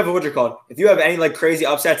have what you're called, if you have any like crazy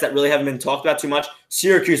upsets that really haven't been talked about too much,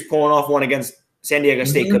 Syracuse pulling off one against San Diego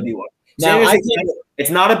State could be one. Now, it's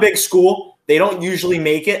not a big school. They don't usually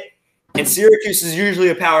make it. And Syracuse is usually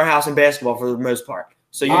a powerhouse in basketball for the most part.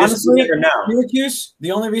 So you honestly, just now. Syracuse,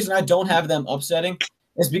 the only reason I don't have them upsetting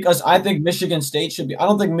is because I think Michigan State should be – I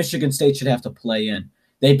don't think Michigan State should have to play in.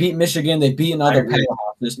 They beat Michigan. They beat other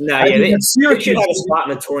powerhouses. Syracuse should have a spot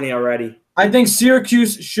in the tourney already. I think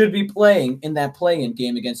Syracuse should be playing in that play-in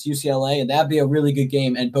game against UCLA, and that would be a really good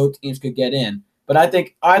game, and both teams could get in. But I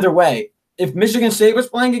think either way, if Michigan State was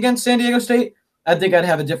playing against San Diego State, I think I'd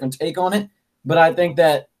have a different take on it. But I think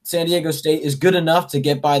that San Diego State is good enough to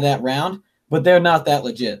get by that round, but they're not that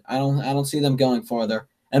legit. I don't see them going farther.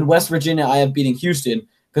 And West Virginia, I have beating Houston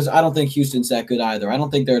because I don't think Houston's that good either. I don't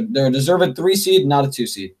think they're a deserving 3 seed, not a 2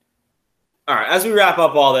 seed. All right, as we wrap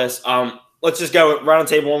up all this, let's just go around the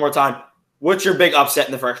table one more time. What's your big upset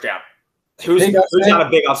in the first round? Who's not a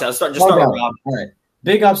big upset? Let's start with Rob. All right,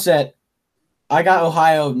 big upset. I got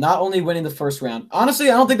Ohio not only winning the first round. Honestly,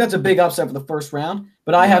 I don't think that's a big upset for the first round,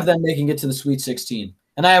 but I have them making it to the Sweet 16.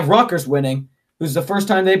 And I have Rutgers winning, who's the first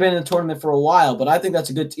time they've been in the tournament for a while, but I think that's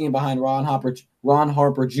a good team behind Ron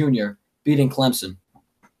Harper Jr. beating Clemson.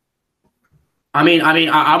 I mean,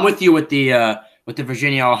 I'm with you with the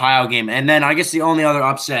Virginia-Ohio game. And then I guess the only other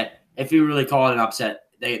upset, if you really call it an upset,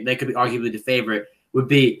 they could be arguably the favorite, would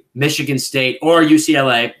be Michigan State or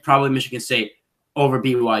UCLA, probably Michigan State over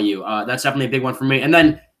BYU. That's definitely a big one for me. And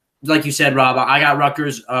then, like you said, Rob, I got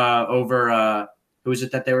Rutgers over who is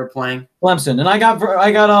it that they were playing? Clemson. And I got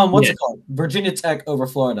what's it called? Virginia Tech over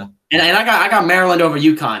Florida. And I got Maryland over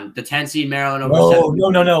UConn, the 10 seed Maryland over.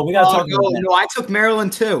 No. We got to talk about that. No, I took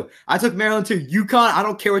Maryland too. UConn, I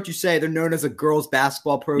don't care what you say. They're known as a girls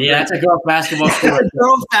basketball program. Yeah, it's a girls basketball program.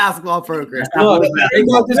 Girls basketball program. You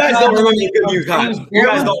guys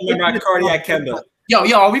don't remember cardiac Kemba.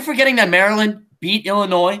 Yo, are we forgetting that Maryland beat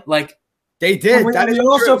Illinois? Like they did. We're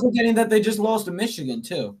also forgetting that they just lost to Michigan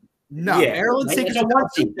too. No, Maryland's taking a 1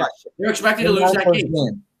 seed. They're expected to lose that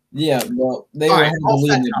game. Yeah, well, they were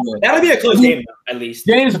heavily leading. That'll be a close game, at least.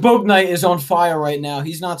 James Bouknight is on fire right now.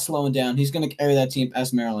 He's not slowing down. He's going to carry that team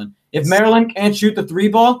past Maryland. If Maryland can't shoot the 3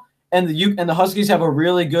 ball and the Huskies have a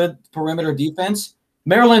really good perimeter defense,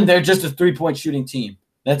 Maryland, they're just a 3-point shooting team.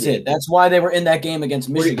 That's it. That's why they were in that game against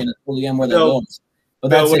Michigan at the end where they lost. But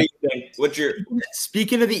that's what do you think?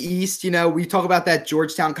 Speaking of the East, we talk about that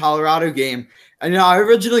Georgetown, Colorado game. And I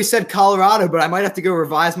originally said Colorado, but I might have to go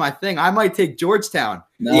revise my thing. I might take Georgetown.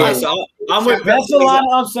 No. Yeah, so that's a lot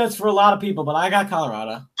of upsets for a lot of people, but I got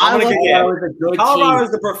Colorado. Colorado is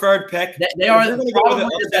the preferred pick. They are probably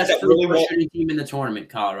the best shooting team in the tournament.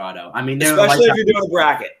 Colorado. I mean, especially if you're doing a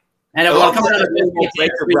bracket. And it will come out of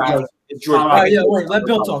bracket. Let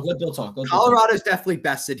Bill talk. Colorado's definitely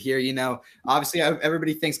bested here. Obviously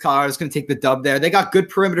everybody thinks Colorado's going to take the dub there. They got good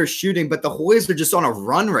perimeter shooting, but the Hoyas are just on a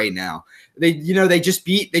run right now. They just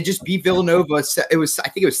beat Villanova. I think it was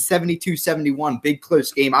 72-71. Big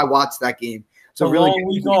close game. I watched that game. So really long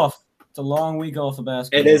week off. It's a long week off of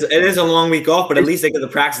basketball. It is a long week off, but at least they get the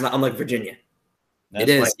practice, unlike Virginia. It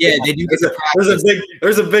is. Yeah, they do.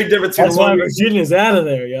 There's a big difference. That's why Virginia's out of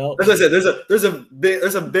there, yo. As I said, there's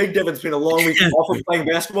a big difference between a long week off of playing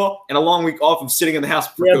basketball and a long week off of sitting in the house.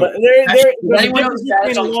 Yeah, but there's a difference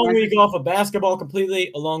between a long week off of basketball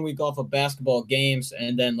completely, a long week off of basketball games,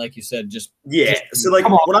 and then, like you said, So like,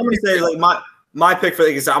 what I'm going to say, like my pick for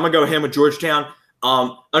is I'm going to go him with Georgetown.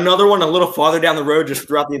 Another one a little farther down the road, just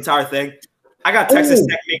throughout the entire thing. I got Texas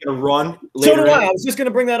Tech making a run. So do I. I was just going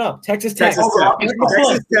to bring that up. Texas Tech. Texas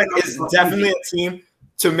Tech is definitely a team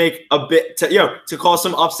to make a bit to cause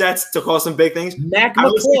some upsets, to cause some big things.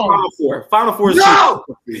 Final Four. Final Four is no.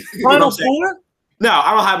 Final Four? No,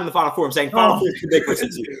 I don't have him in the Final Four. I'm saying Final Four is too big for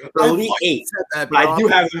Cincy. Elite 8. But I do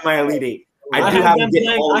have them in my Elite 8. I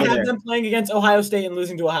have them playing against Ohio State and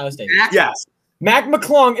losing to Ohio State. Yes. Mac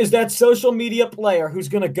McClung is that social media player who's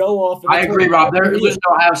going to go off. I agree, Rob. They're losing to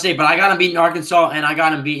Ohio State, but I got him beating Arkansas and I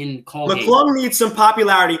got him beating Colgate. McClung needs some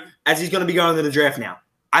popularity as he's going to be going to the draft now.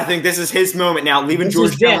 I think this is his moment now, leaving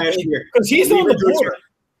Georgetown last year. Because he's on the board.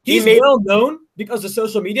 He's well known because of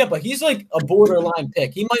social media, but he's like a borderline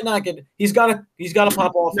pick. He might not get. He's got to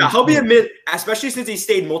pop off. No, he'll be a mid, especially since he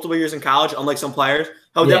stayed multiple years in college. Unlike some players,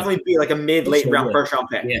 he'll definitely be like a late round, first round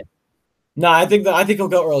pick. Yeah. No, I think he'll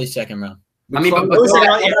go early second round. I mean, I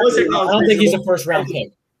don't think he's a first round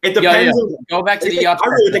pick. It depends. Go back to the upset. I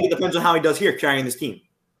really think it depends on how he does here carrying this team.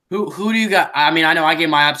 Who do you got? I mean, I know I gave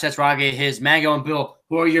my upsets. Rob gave his. Mango and Bill.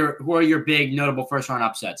 Who are your big notable first round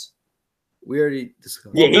upsets? We already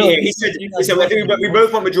discussed. Yeah. He said we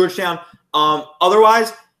both went with Georgetown.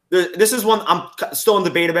 Otherwise, this is one I'm still in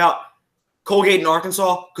debate about. Colgate and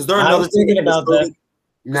Arkansas, because they're another team. Thinking about that.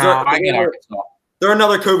 No, I get Arkansas. They're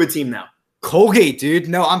another COVID team now. Colgate, dude.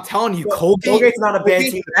 No, I'm telling you, Colgate's not a bad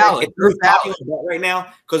team. It's popular right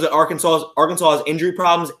now because Arkansas has injury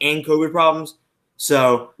problems and COVID problems.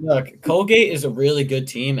 So look, Colgate is a really good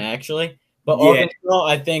team, actually. But Arkansas,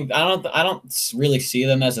 I don't really see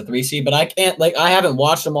them as a 3 seed. But I haven't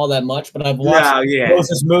watched them all that much. But I've watched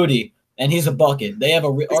Moses Moody, and he's a bucket. They have that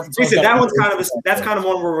one's kind of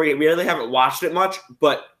one where we really haven't watched it much.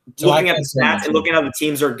 But looking at the stats and looking at how the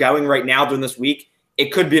teams are going right now during this week,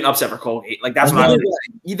 it could be an upset for Colgate. Like that's what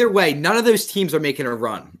either way, none of those teams are making a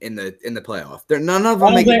run in the playoff. None of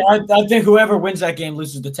them. I think whoever wins that game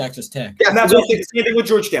loses to Texas Tech. Yeah, that's what same thing with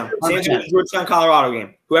Georgetown. Same thing with the Georgetown Colorado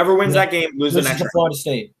game. Whoever wins that game loses the next round. Florida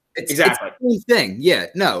State. Exactly. It's the same thing. Yeah,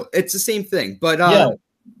 no, it's the same thing. But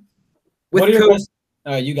with COVID,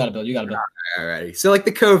 all right, you got it, Bill. All righty. So like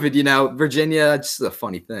the COVID, Virginia, it's just a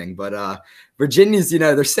funny thing. But Virginia's,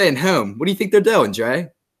 they're staying home. What do you think they're doing, Dre?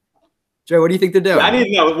 Dre, what do you think they're doing? I need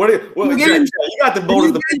to know. Dre, you got the bold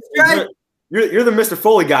of the. You're the Mr.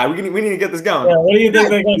 Foley guy. We need to get this going. Yeah, what do you think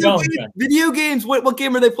they're going to go? Video games. What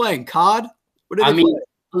game are they playing? COD. What are they playing?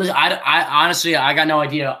 Listen, I honestly I got no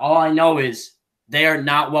idea. All I know is they are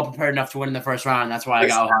not well prepared enough to win in the first round. That's why I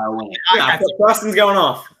got Ohio winning. Preston's going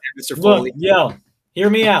off. Mr. Foley. Yo,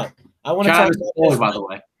 hear me out. I want to talk about Foley, by the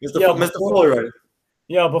way. Mr. Foley, right?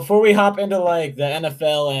 Yo, before we hop into like the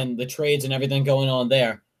NFL and the trades and everything going on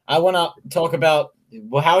there, I want to talk about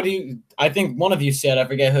I think one of you said, I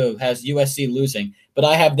forget who, has USC losing, but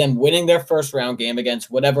I have them winning their first round game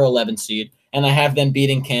against whatever 11 seed, and I have them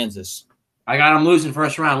beating Kansas. I got them losing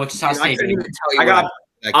first round. Wichita State.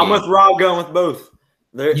 I'm with Rob going with both.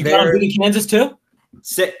 You got them beating Kansas too?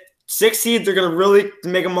 6 seeds are going to really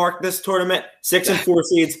make a mark this tournament. 6 and 4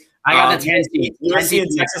 seeds. I got the 10 seeds. USC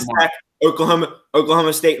and Texas Tech,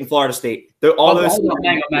 Oklahoma State, and Florida State. Hold on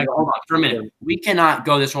for a minute. We cannot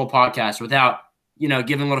go this whole podcast without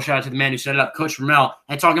giving a little shout out to the man who set it up, Coach Ramel,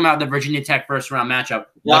 and talking about the Virginia Tech first round matchup.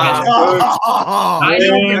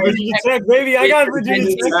 Virginia Tech, baby. I got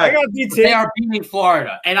Virginia Tech. I got BT. They are beating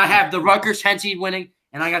Florida, and I have the Rutgers 10 seed winning,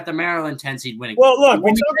 and I got the Maryland 10 seed winning. Well, look,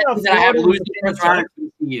 we talk about Florida. I have losing first round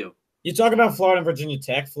TCU. You talk about Florida and Virginia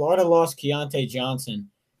Tech. Florida lost Keontae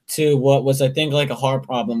Johnson to what was, I think, like a heart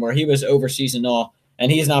problem where he was overseas and all,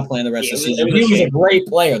 and he's not playing the rest of the season. He was a great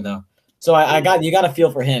player, though. So you got to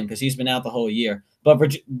feel for him because he's been out the whole year. But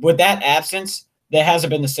with that absence, there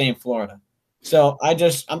hasn't been the same Florida. So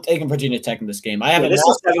I'm taking Virginia Tech in this game. I haven't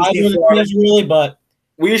really, but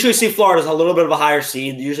we usually see Florida as a little bit of a higher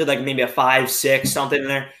seed. Usually like maybe a 5, 6, something in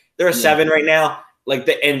there. They're a 7 right now.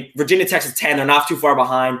 And Virginia Tech's a 10. They're not too far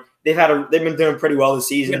behind. They've been doing pretty well this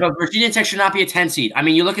season. Yeah, but Virginia Tech should not be a 10 seed. I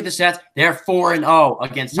mean, you look at the stats; they're 4-0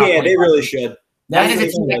 against. Top they really should. That is a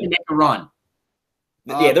team that can make a run.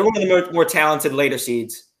 Yeah, they're one of the more talented later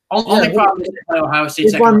seeds. Only problem is Ohio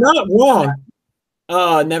State. If I'm not wrong,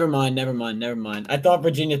 never mind. I thought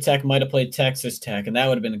Virginia Tech might have played Texas Tech, and that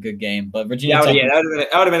would have been a good game. But Virginia Tech, that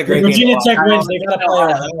would have been a great Virginia game. Tech wins. They got to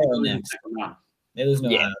play Ohio next. They lose no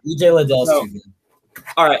Ohio. EJ Liddell's too good.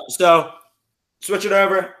 All right, so switch it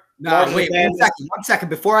over. No, wait, 1 second.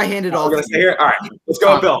 Before I hand it off. We're going to stay here. All right, let's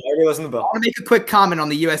go with Bill. Everybody listen to Bill. I want to make a quick comment on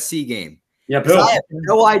the USC game. Yeah, Bill. I have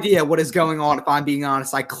no idea what is going on, if I'm being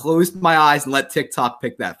honest. I closed my eyes and let TikTok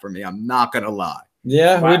pick that for me. I'm not going to lie.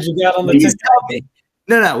 Yeah, who'd you got on the TikTok?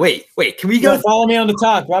 No, wait. Can we go? Follow me on the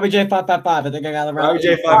talk. Robbie J555. I think I got it right. Robbie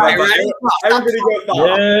J555. Everybody go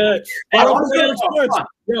follow.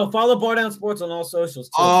 Yeah. Follow Bar Down Sports on all socials.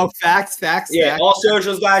 Too. Oh, facts. Yeah, all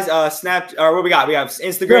socials, guys. Snap. Or what we got? We have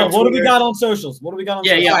Instagram. Bro, what do we got on socials? What do we got on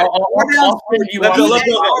socials?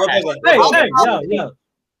 Yeah.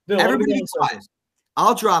 Bill, everybody quiet.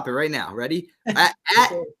 I'll drop it right now. Ready? at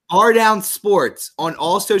Bar Down Sports on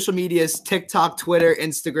all social medias, TikTok, Twitter,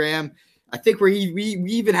 Instagram. I think we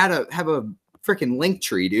even have a freaking link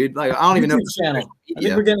tree, dude. Like, I don't even know. Channel. I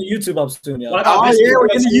think we're getting YouTube up soon. Yeah. We're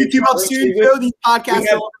getting YouTube up soon. These podcasts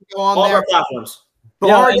go on all there. our platforms.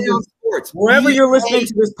 Bar Down Sports. Wherever you're listening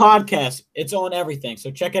to this podcast, it's on everything.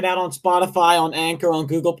 So check it out on Spotify, on Anchor, on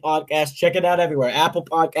Google Podcasts. Check it out everywhere. Apple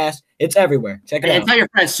Podcasts. It's everywhere. Check it out. And tell your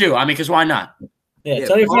friends too. I mean, because why not? Yeah,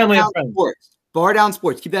 tell your family and friends. Bar Down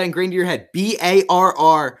Sports. Keep that ingrained in your head.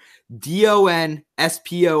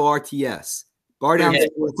 BARRDONSPORTS. Bar Down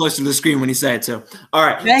Sports. Closer to the screen when you say it, too. All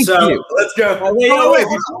right. Thank you. Let's go. Wait.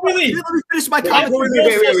 Let me finish my comment.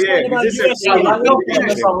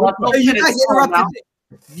 You guys interrupted me.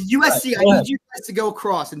 USC, I need you guys to go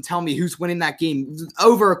across and tell me who's winning that game.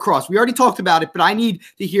 Over across. We already talked about it, but I need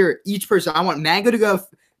to hear each person. I want Mango to go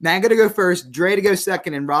first, Dre to go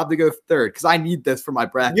second, and Rob to go third, because I need this for my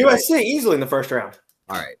bracket. USC easily in the first round.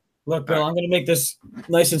 All right. Look, Bill, I'm going to make this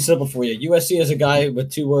nice and simple for you. USC is a guy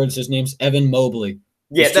with 2 words. His name's Evan Mobley.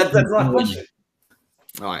 Yeah, that's not a question.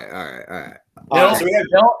 All right. Bill,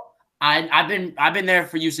 I've been there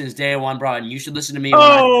for you since day one, bro, and you should listen to me. When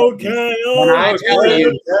I tell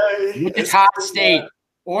you, with the top state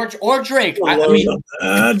or Drake. Here's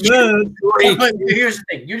the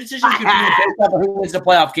thing: your decision could be based off of who wins the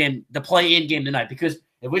playoff game, the play-in game tonight. Because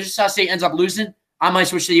if Wichita State ends up losing, I might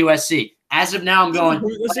switch to USC. As of now, I'm going.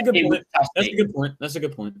 That's a good point. That's a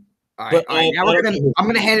good point. All right. Now I'm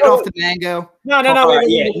gonna hand it off to Mango. No.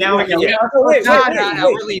 Wait.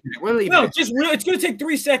 We're leaving. No, it's gonna take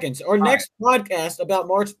 3 seconds. Our next podcast about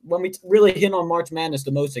March, when we really hit on March Madness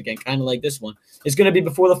the most again, kind of like this one, is gonna be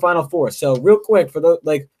before the Final Four. So real quick, for the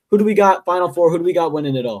who do we got Final Four? Who do we got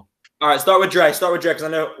winning it all? All right, start with Dre, because I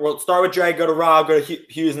know we'll start with Dre, go to Rob, go to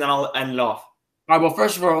Hughes, and then I'll end it off. All right. Well,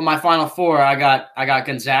 first of all, my Final Four, I got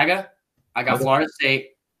Gonzaga, I got Florida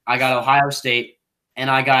State, I got Ohio State, and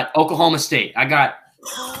I got Oklahoma State. I got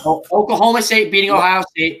Oklahoma State beating Ohio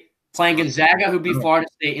State, playing Gonzaga, who beat Florida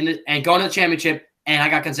State, and going to the championship, and I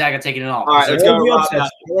got Gonzaga taking it all. All right, let's go. I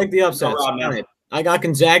like the upsets. All right. I got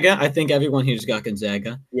Gonzaga. I think everyone here's got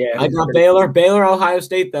Gonzaga. Yeah. I got Baylor. Ohio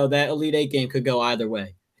State, though, that Elite Eight game could go either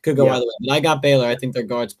way. Either way. But I got Baylor. I think their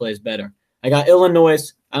guards plays better. I got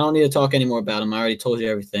Illinois. I don't need to talk anymore about them. I already told you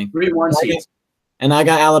everything. 3-1 seeds. And I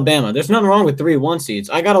got Alabama. There's nothing wrong with 3-1 seeds.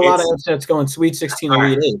 I got a lot of upsets going Sweet 16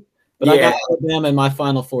 Elite 8. But I got Alabama in my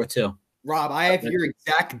Final Four, too. Rob, I have your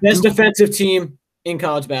exact best defensive team in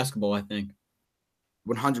college basketball, I think.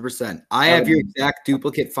 100%. I have your exact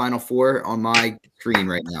duplicate Final Four on my screen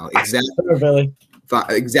right now. Exact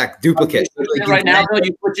duplicate. Right now, Bill,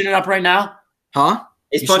 you pushing it up right now? Huh?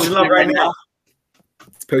 It's punching up right now.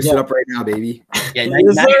 It's posted up right now, baby. Yeah,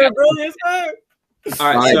 yes, sir, bro. Yes, sir.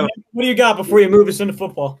 All right, so what do you got before you move us into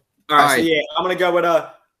football? All right, so yeah, I'm gonna go with I'm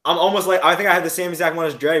almost like I think I have the same exact one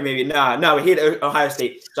as Dre. Maybe no, he had Ohio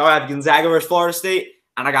State, so I have Gonzaga versus Florida State,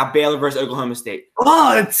 and I got Baylor versus Oklahoma State.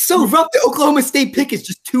 Oh, it's so rough. The Oklahoma State pick is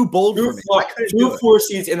just too bold for me. 2 4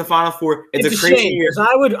 seeds in the Final Four. It's a crazy shame, year.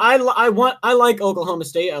 I like Oklahoma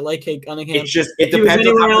State. I like Kate Cunningham. It depends.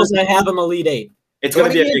 Anywhere else, I have them Elite 8. It's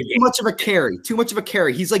gonna be a big game. Too much of a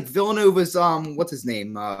carry. He's like Villanova's what's his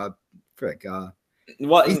name? He's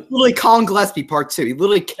literally Colin Gillespie Part 2. He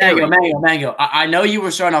literally carried. Mango. I know you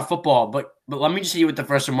were starting off football, but let me just see with the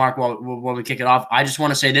first remark while we kick it off. I just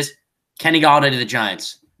want to say this: Kenny Galladay to the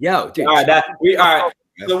Giants. Yo, dude. All right.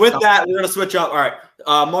 So with that, we're gonna switch up. All right,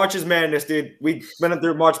 March is Madness, dude. We went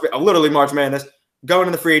through literally March Madness. Going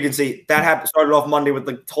to the free agency, that started off Monday with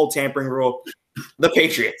the whole tampering rule. The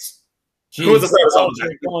Patriots. Jeez, who was the first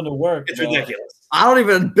going to work? It's ridiculous. I don't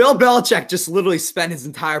even. Bill Belichick just literally spent his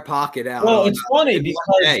entire pocket out. Well, it's funny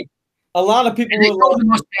because a lot of people sold the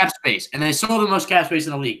most cap space, and they sold the most cap space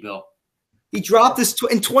in the league. Bill, he dropped this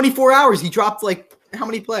in 24 hours. He dropped like how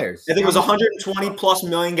many players? I think it was 120+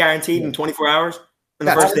 million guaranteed in 24 hours. In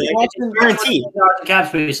the first day, guaranteed cap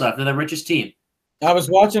space left. They're the richest team. I was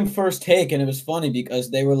watching First Take, and it was funny because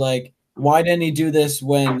they were like, "Why didn't he do this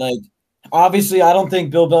when obviously, I don't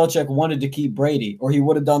think Bill Belichick wanted to keep Brady, or he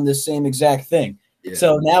would have done this same exact thing. Yeah.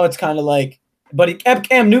 So now it's kind of like, but he kept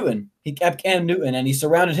Cam Newton. He kept Cam Newton, and he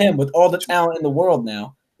surrounded him with all the talent in the world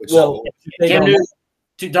now. So Cam Newton,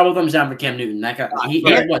 2 double thumbs down for Cam Newton. That guy, he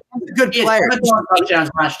had what? Good player. 7 touchdowns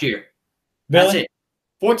last year. Really? That's it.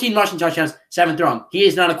 14 rushing touchdowns, 7 thrown. He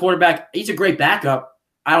is not a quarterback. He's a great backup.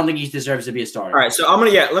 I don't think he deserves to be a starter. All right, so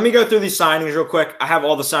let me go through these signings real quick. I have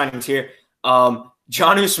all the signings here.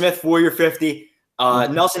 Jonnu Smith, 4-year, 50.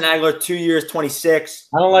 Nelson Aguilar, 2 years, 26.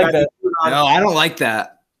 I don't like that. No, I don't like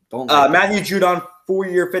that. Matthew Judon,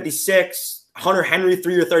 4-year, 56. Hunter Henry,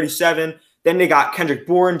 3-year, 37. Then they got Kendrick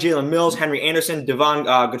Bourne, Jalen Mills, Henry Anderson, Devon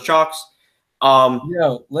Gachaux.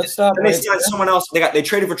 Let's stop. Then they signed someone else. They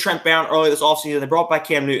traded for Trent Brown earlier this offseason. They brought back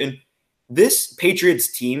Cam Newton. This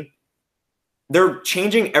Patriots team, they're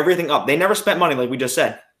changing everything up. They never spent money, like we just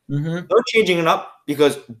said. Mm-hmm. They're changing it up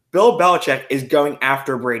because Bill Belichick is going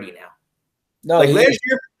after Brady now. No, like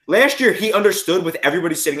last year, he understood with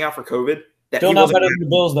everybody sitting out for COVID that still he not wasn't better than the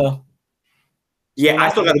Bills, though. Yeah, I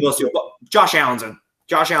still got the Bills too. But Josh Allen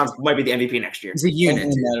might be the MVP next year. He's a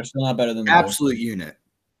unit. Still not better than the absolute unit.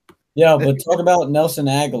 Yeah, but talk about Nelson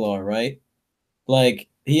Aguilar, right? Like,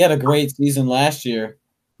 he had a great season last year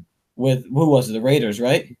with, who was it, the Raiders,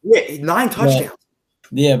 right? Yeah, 9 touchdowns.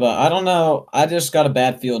 Yeah, but I don't know. I just got a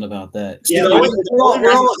bad feeling about that. Yeah, we're all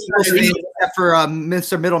except for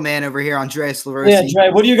Mr. Middleman over here, Andreas LaRossi. Yeah,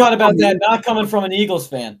 Dre, what do you got about that? Not coming from an Eagles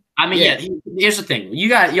fan. I mean, here's the thing.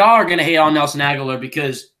 Y'all are gonna hate on Nelson Aguilar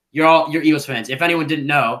because you're Eagles fans. If anyone didn't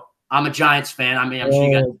know, I'm a Giants fan. I mean, I'm sure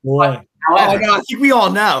you guys. Boy. However, I think we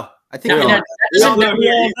all know. I think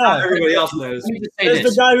everybody else knows. There's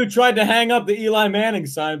the guy who tried to hang up the Eli Manning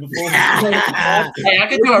sign before. Hey, I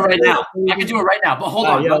can do it right now. But hold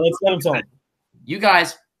on. Yeah, let's let him talk. You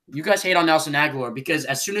guys hate on Nelson Aguilar because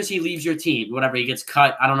as soon as he leaves your team, whatever, he gets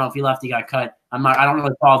cut. I don't know if he left, he got cut. I don't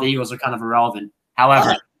really follow the Eagles. They're kind of irrelevant.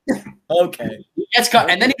 However, okay, he gets cut,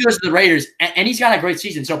 and then he goes to the Raiders, and he's got a great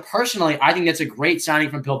season. So personally, I think that's a great signing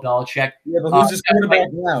from Bill Belichick. Yeah, but who's his quarterback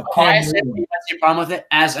now? I have a problem with it.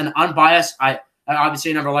 As an unbiased, I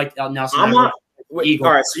obviously never liked Nelson Aguilar.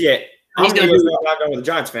 All right, so I'm going to go with a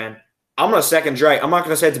Giants fan. I'm going to second Dre. I'm not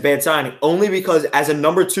going to say it's a bad signing, only because as a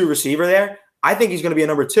number 2 receiver there, I think he's going to be a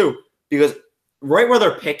number 2 because right where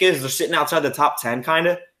their pick is, they're sitting outside the top 10 kind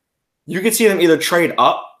of. You could see them either trade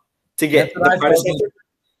up to get the predecessor.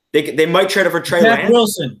 They might trade it for Trey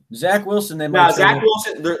Lance. Zach Wilson. They might. Zach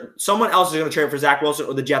Wilson. Someone else is going to trade for Zach Wilson,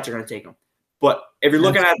 or the Jets are going to take him. But if you're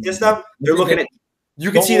looking at this stuff, they're looking at.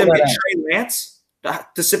 You can see them get Trey Lance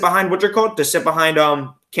to sit behind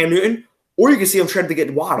Cam Newton, or you can see them trying to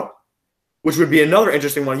get Waddle, which would be another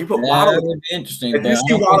interesting one. You put Waddle. That would be interesting. If you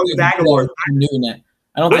see Waddle with Aguilar,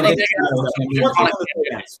 I don't think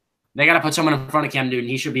they got to put someone in front of Cam Newton.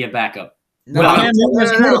 He should be a backup. No,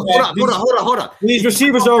 hold on. These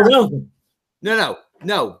receivers are irrelevant. No.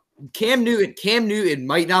 Cam Newton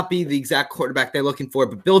might not be the exact quarterback they're looking for,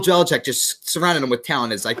 but Bill Belichick just surrounded him with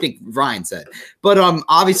talent, as I think Ryan said. But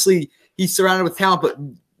obviously he's surrounded with talent, but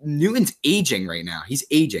Newton's aging right now. He's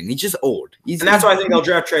aging. He's just old. And that's why I think they'll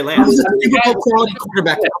draft Trey Lance. He was a Super Bowl quality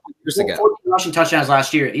quarterback years ago. 14 rushing touchdowns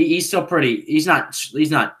last year. He's still pretty. He's not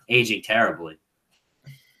aging terribly.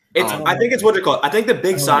 I think it's what you call it. I think the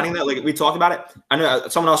big signing that we talked about it. I know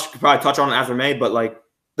someone else could probably touch on it after May, but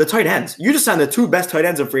the tight ends. You just signed the 2 best tight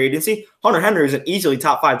ends in free agency. Hunter Henry is an easily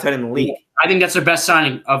top 5 tight end in the league. I think that's their best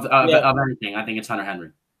signing of anything. I think it's Hunter Henry.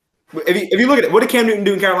 If you look at it, what did Cam Newton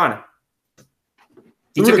do in Carolina?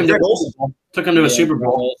 He took him to a Super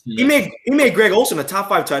Bowl. He made Greg Olsen a top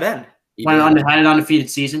 5 tight end. Had an undefeated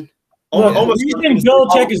season. Almost. You think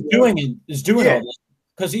Belichick is doing all this?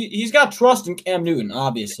 Because he's got trust in Cam Newton,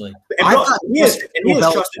 obviously. He has trust in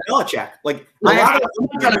Belichick. I'm not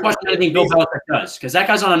trying to question anything Bill Belichick does, because that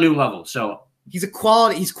guy's on a new level. So he's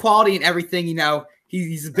quality in everything.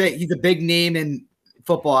 He's a big name in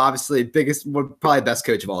football. Obviously, probably best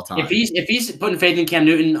coach of all time. If he's putting faith in Cam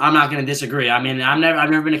Newton, I'm not going to disagree. I mean, I've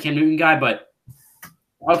never been a Cam Newton guy, but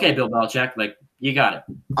okay, Bill Belichick, you got it.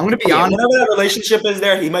 I'm going to be honest. Whatever that relationship is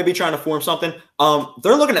there, he might be trying to form something.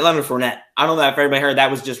 They're looking at Leonard Fournette. I don't know if everybody heard that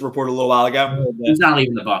was just reported a little while ago. He's not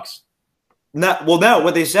leaving the Bucs. No,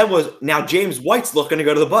 what they said was now James White's looking to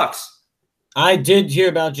go to the Bucs. I did hear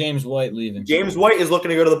about James White leaving. James White is looking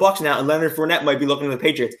to go to the Bucs now, and Leonard Fournette might be looking to the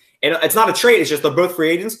Patriots. And it's not a trade; it's just they're both free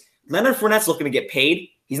agents. Leonard Fournette's looking to get paid.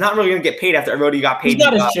 He's not really going to get paid after everybody got paid.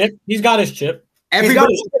 He's got his chip.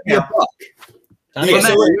 Everybody's Yeah,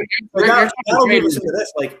 so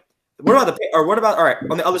what about all right,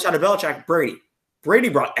 on the other side of Belichick, Brady. Brady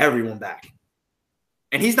brought everyone back.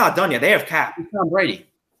 And he's not done yet. They have cap. Tom Brady.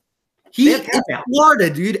 He's in Florida,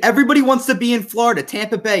 dude. Everybody wants to be in Florida.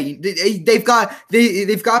 Tampa Bay. They've got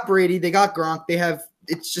Brady. They got Gronk. They have.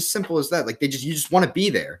 It's just simple as that. Like you just want to be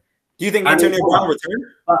there. Do you think Antonio Brown will return?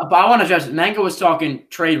 But I want to address. Mango was talking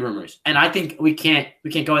trade rumors, and I think we can't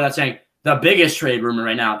go without saying the biggest trade rumor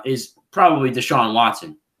right now is probably Deshaun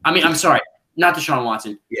Watson. I mean, I'm sorry, not Deshaun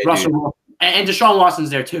Watson. Yeah, Russell Wilson. And Deshaun Watson's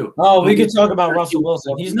there too. Oh, we could talk about Russell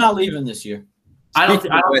Wilson. He's not leaving this year. I don't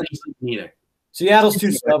think he's leaving either. Seattle's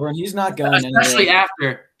too stubborn. He's not going especially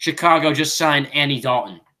after Chicago just signed Andy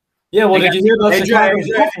Dalton. Yeah, well, did you hear about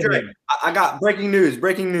Chicago? I got breaking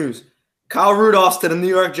news. Kyle Rudolph's to the New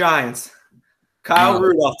York Giants. Kyle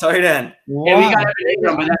Rudolph, tight end. Wow. Yeah, we got everything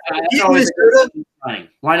from, but that's always funny.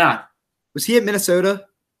 Why not? Was he at Minnesota?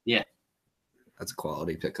 Yeah. That's a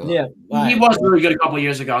quality pickup. Yeah. He was really good a couple of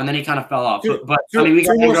years ago, and then he kind of fell off. But I mean, we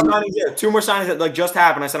got two more signings that like just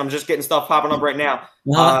happened. I said I'm just getting stuff popping up right now.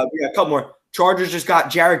 We got a couple more. Chargers just got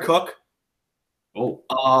Jared Cook.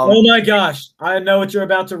 Oh my gosh. I know what you're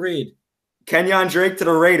about to read. Kenyon Drake to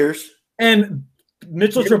the Raiders. And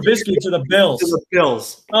Mitchell Trubisky to the Bills.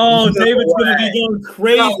 Oh, No David's going to be way. going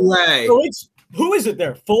crazy. No way. So who is it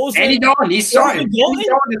there? Foles? Andy Dalton. He's starting.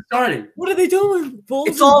 What are they doing? Foles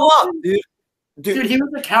it's all up, dude. Dude, he was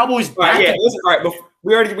the Cowboys back. All right.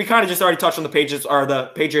 We kind of just already touched on the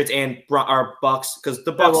Patriots and our Bucks because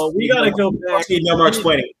the Bucks. Well, we got to go back. Need no more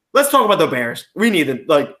explaining. Let's talk about the Bears. We need it.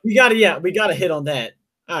 We got to hit on that.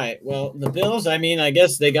 All right. Well, the Bills. I mean, I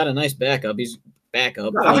guess they got a nice backup. He's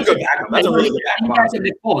backup. That's a good backup. That's a really good backup.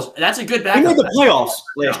 That's a good backup. He made the playoffs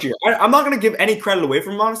last year. I'm not going to give any credit away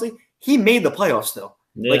from him. Honestly, he made the playoffs still.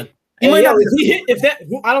 Yeah. I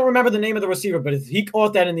don't remember the name of the receiver, but if he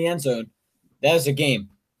caught that in the end zone, that is a game.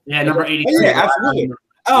 Yeah, number 82. Yeah, absolutely.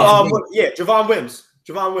 Javon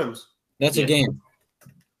Wims. That's a game.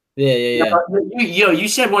 Yeah. You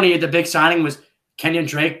said one of the big signing was Kenyon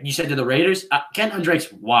Drake. You said to the Raiders. Kenyon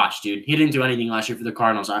Drake's washed, dude. He didn't do anything last year for the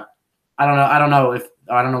Cardinals. I don't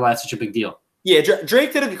know why that's such a big deal. Yeah,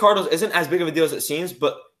 Drake to the Cardinals isn't as big of a deal as it seems,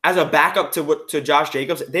 but as a backup to Josh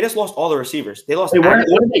Jacobs, they just lost all the receivers. They lost. What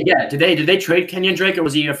did they get? Did they trade Kenyon Drake or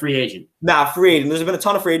was he a free agent? Nah, free agent. There's been a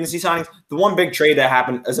ton of free agency signings. The one big trade that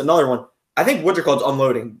happened is another one. I think What's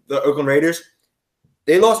unloading the Oakland Raiders.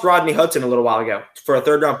 They lost Rodney Hudson a little while ago for a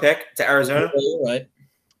third-round pick to Arizona. You're right.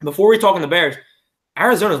 Before we talk on the Bears,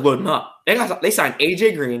 Arizona's loading up. They signed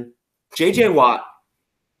A.J. Green, J.J. Watt,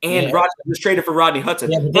 and Rodgers was traded for Rodney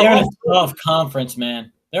Hudson. Yeah, but they're in a tough conference,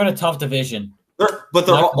 man. They're in a tough division.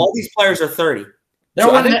 All these players are 30.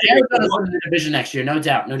 They're winning the division next year, no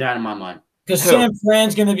doubt in my mind. Because San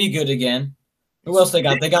Fran's going to be good again. Who else they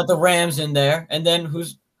got? They got the Rams in there, and then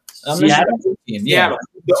who's Seattle? Yeah.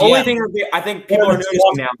 The only thing I think people are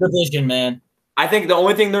noticing now. Division, man. I think the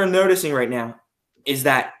only thing they're noticing right now is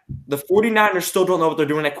that the 49ers still don't know what they're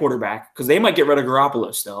doing at quarterback because they might get rid of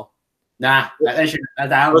Garoppolo still. Nah, they're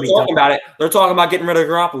talking about it. They're talking about getting rid of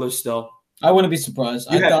Garoppolo still. I wouldn't be surprised.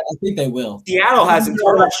 I think they will. Seattle hasn't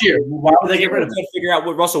last year. Why would they get rid of him? Figure out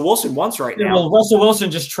what Russell Wilson wants right now. Well, Russell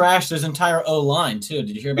Wilson just trashed his entire O-line too.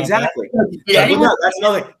 Did you hear about that? Yeah, that's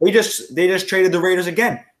another thing. They just traded the Raiders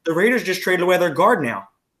again. The Raiders just traded away their guard now,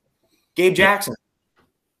 Gabe Jackson.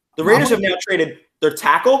 The Raiders have now traded their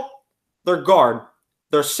tackle, their guard,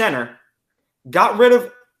 their center, got rid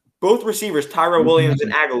of both receivers, Tyrell Williams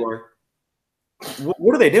and Aguilar.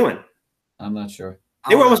 What are they doing? I'm not sure.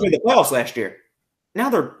 They were almost made the playoffs last year. Now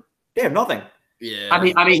they have nothing. Yeah. I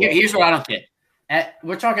mean, here's what I don't get.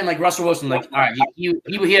 We're talking like Russell Wilson. Like, all right, he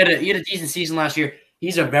had a decent season last year.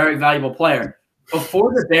 He's a very valuable player.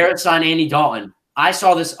 Before the Bears signed Andy Dalton, I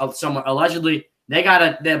saw this somewhere. Allegedly,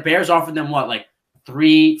 the Bears offered them what, like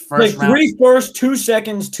 3 first rounds? 3 first, 2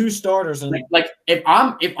 seconds, 2 starters, and if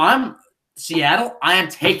I'm Seattle, I am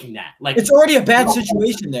taking that. Like, it's already a bad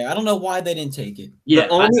situation there. I don't know why they didn't take it. Yeah,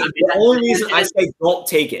 the only reason I say don't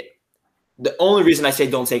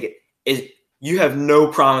take it is you have no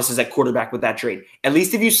promises at quarterback with that trade. At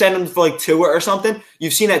least if you send him for like Tua or something,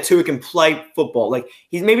 you've seen that Tua can play football. Like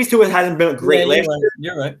maybe Tua hasn't been great last year.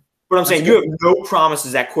 You're right. But I'm saying you have no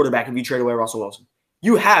promises at quarterback if you trade away Russell Wilson.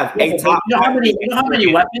 You have a top. You know how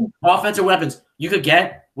many weapons, offensive weapons, you could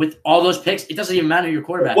get with all those picks? It doesn't even matter your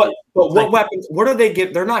quarterback. What weapons? What do they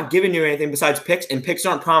give? They're not giving you anything besides picks, and picks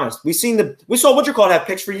aren't promised. We saw have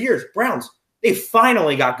picks for years. Browns. They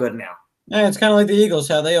finally got good now. Yeah, it's kind of like the Eagles,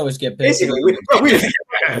 how they always get picks. Basically, we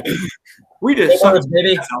just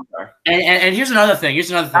baby. And here's another thing.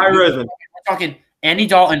 We're talking Andy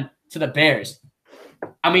Dalton to the Bears.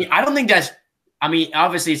 I mean, I don't think that's. I mean,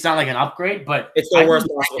 obviously, it's not like an upgrade, but it's the worst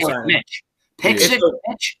possible signing.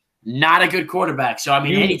 Mitch, not a good quarterback. So I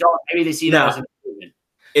mean, Andy Dalton, maybe they see that as an improvement.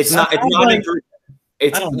 It's not an improvement. I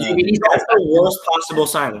don't know. That's the worst possible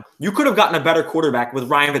signing. You could have gotten a better quarterback with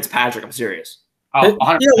Ryan Fitzpatrick. I'm serious. Yeah,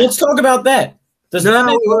 let's talk about that.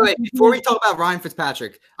 Wait. Before we talk about Ryan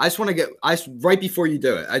Fitzpatrick, I just want to get right before you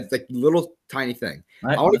do it. Like little tiny thing.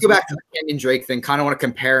 Right, I want to go back to the Kenyon Drake thing. Kind of want to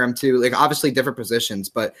compare him to like obviously different positions,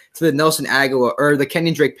 but to the Nelson Aguilar or the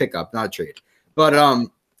Kenyon Drake pickup, not a trade, but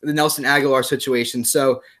the Nelson Aguilar situation.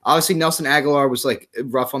 So obviously Nelson Aguilar was like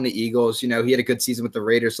rough on the Eagles. You know, he had a good season with the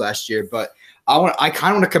Raiders last year, but I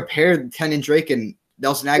kind of want to compare Kenyon Drake and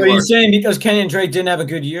Nelson Aguilar. Are you saying because Kenyon Drake didn't have a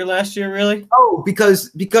good year last year, really? Oh,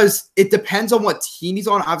 because it depends on what team he's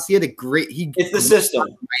on. Obviously, he had a great it's the system.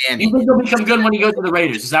 Miami. You think he'll become good when he goes to the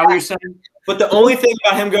Raiders? Is that what you're saying? But the only thing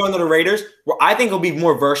about him going to the Raiders, where I think he'll be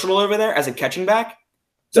more versatile over there as a catching back.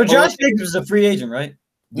 So Josh Jacobs is a free agent, right?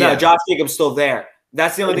 No, Josh Jacobs still there.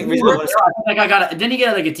 That's the only thing. Didn't he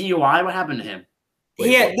get like a DUI? What happened to him?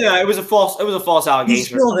 It was a false allegation. He's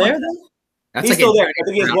still there, though? He's still there. I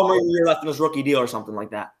think he has one more year left in his rookie deal or something like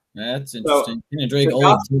that. That's interesting. Kenyon Drake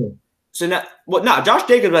old too. So now, Josh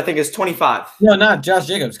Jacobs I think is 25. No, not Josh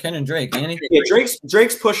Jacobs. Kenyon Drake. Annie? Yeah,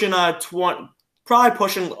 Drake's pushing probably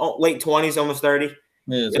pushing late 20s, almost 30.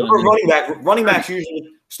 Yeah, running backs usually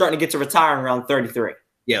starting to get to retire around 33.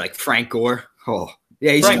 Yeah, like Frank Gore. Oh,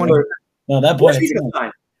 yeah, he's 20. No, that boy.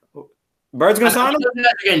 Bird's gonna sign him. You're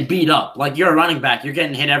getting beat up. Like you're a running back. You're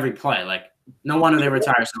getting hit every play. Like no wonder they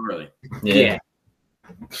retire so early. Yeah.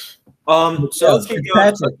 So let's keep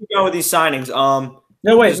going with these signings.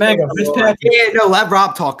 No, wait, Mango. Fitzpatrick. Yeah, no, let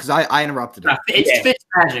Rob talk because I interrupted him. It's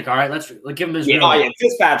Fitzmagic, all right? Let's give him his real name.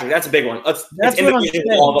 Fitzpatrick. That's a big one. That's what I'm saying.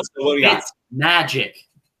 Fitzmagic.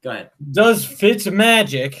 Go ahead. Does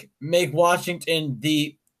Fitzmagic make Washington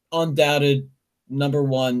the undoubted number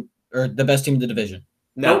one or the best team in the division?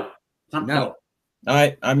 No. All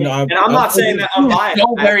right, I'm not saying that I'm biased.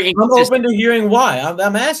 I'm open to hearing why.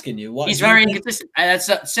 I'm asking you. He's very inconsistent. That's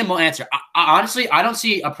a simple answer. Honestly, I don't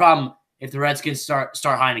see a problem if the Redskins start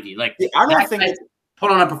Heineke. Like, I don't think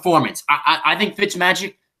put on a performance. I think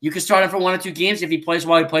Fitzmagic, you can start him for 1 or 2 games if he plays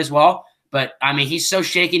well. He plays well, but I mean, he's so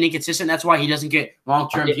shaky and inconsistent. That's why he doesn't get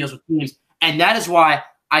long-term deals with teams, and that is why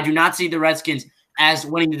I do not see the Redskins as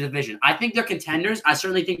winning the division. I think they're contenders. I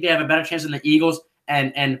certainly think they have a better chance than the Eagles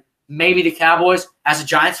and maybe the Cowboys. As a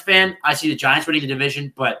Giants fan, I see the Giants winning the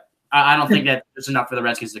division, but I don't think that there's enough for the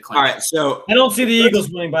Redskins to clinch. All right, so I don't see the Eagles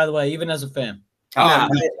winning, by the way, even as a fan. I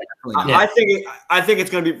think it's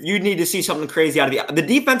going to be – you need to see something crazy out of the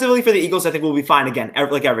defensively for the Eagles. I think we'll be fine again,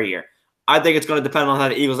 like every year. I think it's going to depend on how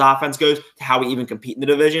the Eagles' offense goes to how we even compete in the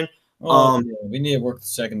division. We need to work the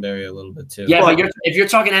secondary a little bit too. Yeah, but if you're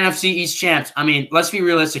talking NFC East champs, I mean, let's be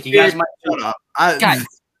realistic. You guys might shut up. Guys,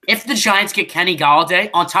 if the Giants get Kenny Golladay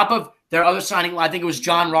on top of their other signing, I think it was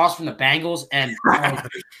John Ross from the Bengals and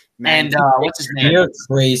what's his name? You're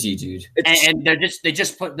crazy, dude. And they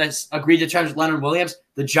just put this agreed to terms with Leonard Williams.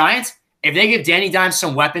 The Giants, if they give Danny Dimes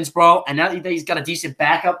some weapons, bro, and now that he's got a decent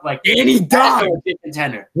backup, like Danny Dimes,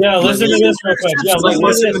 contender. Yeah, listen to this real quick. Yeah,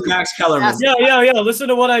 listen to Max Kellerman. Yeah. Listen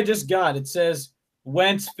to what I just got. It says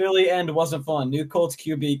Wentz Philly end wasn't fun. New Colts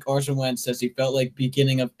QB Carson Wentz says he felt like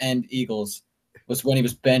beginning of end Eagles was when he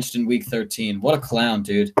was benched in week 13. What a clown,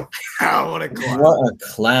 dude. What a clown. What a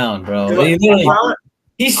clown, bro.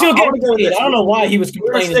 He's still getting paid. I don't know why he was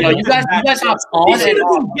complaining. You guys have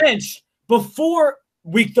on bench before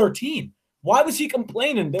week 13. Why was he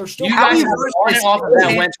complaining? They're still you guys are off of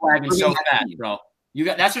that Wentz wagon so fast, bro.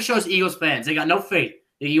 That's what shows Eagles fans. They got no faith.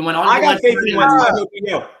 You went on. I got faith in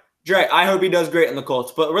Wentz. Dre, I hope he does great in the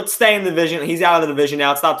Colts. But let's stay in the division. He's out of the division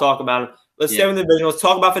now. Stop talking about him. Let's stay in the division. Let's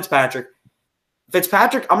talk about Fitzpatrick.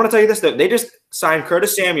 Fitzpatrick, I'm going to tell you this, though. They just signed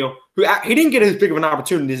Curtis Samuel, who he didn't get as big of an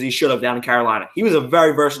opportunity as he should have down in Carolina. He was a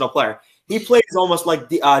very versatile player. He plays almost like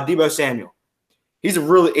Deebo Samuel. He's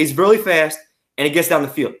really fast, and he gets down the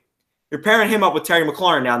field. You're pairing him up with Terry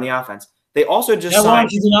McLaurin now in the offense. They also just signed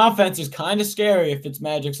 – an offense is kind of scary if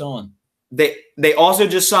Fitzmagic's on. They also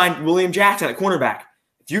just signed William Jackson at cornerback.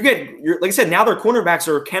 If you get – like I said, now their cornerbacks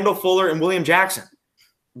are Kendall Fuller and William Jackson.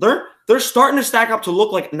 They're starting to stack up to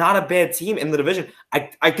look like not a bad team in the division.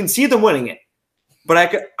 I can see them winning it,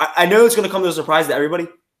 but I know it's going to come to a surprise to everybody.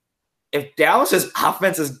 If Dallas's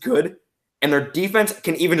offense is good and their defense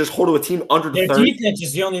can even just hold a team under 30, their defense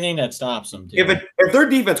is the only thing that stops them. Dude. If their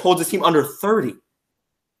defense holds a team under 30,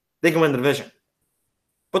 they can win the division.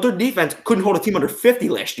 But their defense couldn't hold a team under 50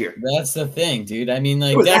 last year. That's the thing, dude. I mean,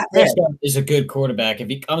 like Dak Prescott is a good quarterback. If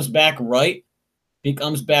he comes back right,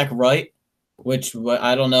 which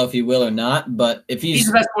I don't know if he will or not, but if he's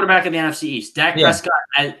the best quarterback in the NFC East, Dak Prescott,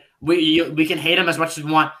 we can hate him as much as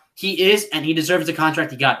we want. he is, and he deserves the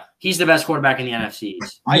contract he got. He's the best quarterback in the NFC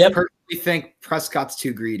East. I personally think Prescott's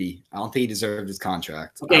too greedy. I don't think he deserved his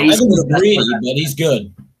contract. Okay, he's greedy, but he's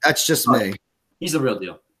good. That's just me. He's the real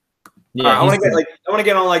deal. Yeah, I want to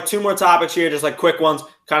get on like 2 more topics here, just like quick ones,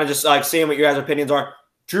 kind of just like seeing what your guys' opinions are.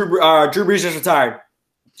 Drew Brees just retired.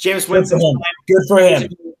 Jameis Winston, good for him.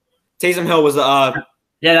 Taysom Hill was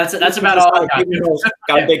that's about all.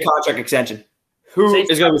 Got a big contract extension. Who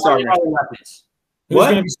is going to be starting? Who's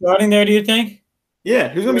going to be starting there? Do you think? Yeah,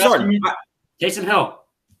 who's going to be starting? Taysom Hill.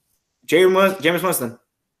 Jameis Winston.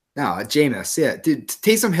 No, Jameis. Yeah, dude.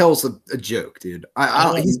 Taysom Hill's a joke, dude.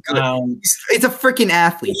 He's good. He's a freaking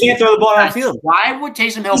athlete. He can't throw the ball downfield. Why would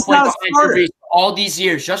Taysom Hill play behind Drew Brees all these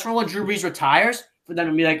years just for when Drew Brees retires? For them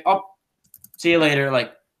to be like, oh, see you later.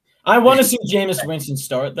 Like, I want to see Jameis Winston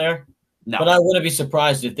start there, no. But I wouldn't be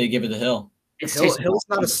surprised if they give it to Hill. Hill's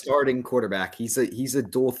not a starting quarterback. He's a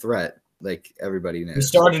dual threat, like everybody knows. He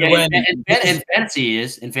started when in fantasy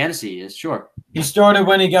is sure. He started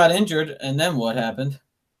when he got injured, and then what happened?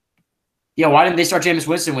 Yeah, why didn't they start Jameis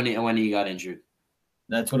Winston when he got injured?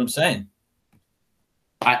 That's what I'm saying.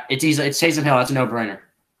 It's Taysom Hill. That's a no-brainer.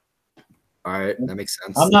 All right, that makes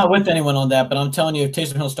sense. I'm not with anyone on that, but I'm telling you, if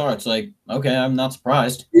Taysom Hill starts, like, okay, I'm not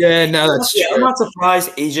surprised. Yeah, no, that's true. I'm not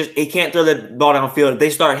surprised. He can't throw the ball downfield. If they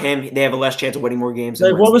start him, they have a less chance of winning more games.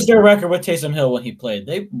 Like, what was their record with Taysom Hill when he played?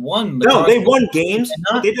 They won. No, they won games.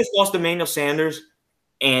 They just lost to Emmanuel Sanders,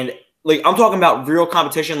 and like I'm talking about real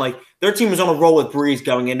competition. Like their team was on a roll with Breeze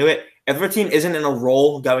going into it. If their team isn't in a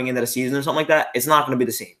roll going into the season or something like that, it's not going to be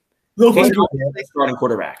the same. Starting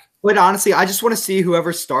quarterback. But honestly, I just want to see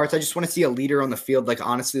whoever starts. I just want to see a leader on the field. Like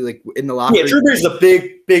honestly, like in the locker room. Drew Brees is a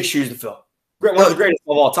big shoes to fill. One of the greatest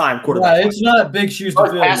of all time quarterbacks. Yeah, it's not big shoes to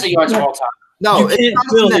fill. Passing yards of all time. No, you can't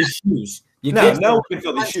fill these shoes. No one can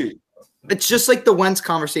fill these shoes. It's just like the Wentz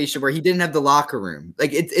conversation where he didn't have the locker room.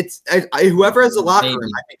 Like it's whoever has the locker room,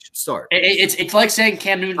 I think should start. It's like saying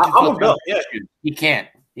Cam Newton. He can't.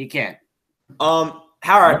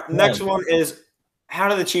 Howard. Next one is. How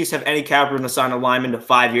do the Chiefs have any cap room to sign a lineman to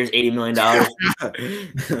 5 years, $80 million?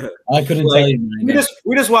 I couldn't tell you.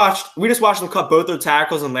 We just watched them cut both their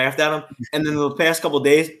tackles and laughed at them. And then the past couple of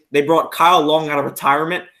days, they brought Kyle Long out of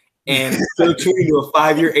retirement and they're tuning to a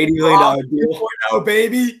 5-year, $80 million deal. Oh,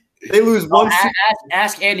 baby. They lose one.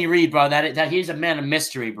 Ask Andy Reid, bro. That he's a man of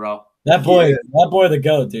mystery, bro. That boy, the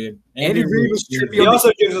GOAT, dude. Andy Reid was trippy. He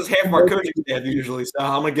also gives us half of our coaching staff usually, so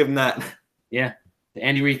I'm gonna give him that. Yeah, the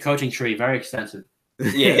Andy Reid coaching tree, very extensive.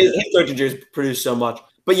 Yeah, his coaching tree has produced so much.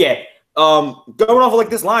 But yeah, going off of like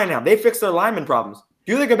this line now, they fixed their lineman problems.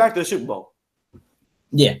 Do they go back to the Super Bowl?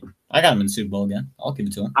 Yeah, I got him in the Super Bowl again. I'll give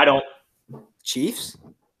it to him. I don't. Chiefs?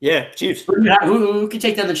 Yeah, Chiefs. Who can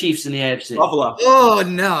take down the Chiefs in the AFC? Buffalo. Oh,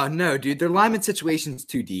 no, dude. Their lineman situation's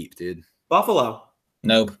too deep, dude. Buffalo.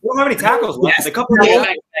 Nope. We don't have any tackles left. Yes. A couple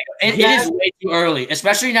It is way too early,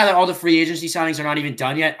 especially now that all the free agency signings are not even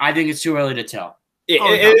done yet. I think it's too early to tell. It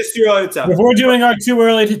is too early to tell. If we're doing our too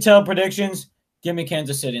early to tell predictions, give me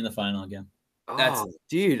Kansas City in the final again.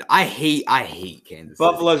 Dude, I hate Kansas City.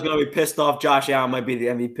 Buffalo's going to be pissed off. Josh Allen might be the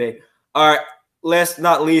MVP. All right, last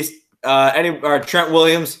not least, Trent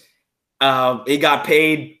Williams. He got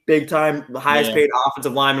paid big time, the highest paid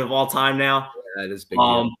offensive lineman of all time now. Yeah, that is big.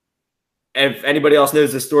 Deal. If anybody else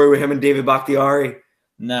knows the story with him and David Bakhtiari,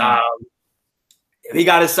 he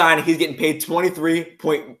got his signing. He's getting paid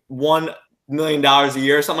 $23.1 million a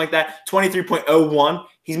year or something like that. 23.01.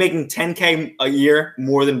 He's making $10K a year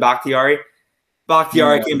more than Bakhtiari.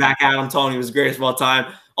 Bakhtiari came back out. I'm telling you, he was the greatest of all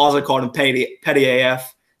time. Also called him petty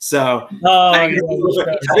AF. So I think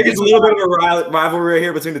it's a little bit of a rivalry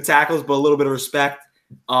here between the tackles, but a little bit of respect.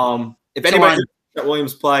 If anybody at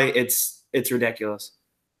Williams play, it's ridiculous.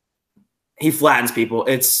 He flattens people.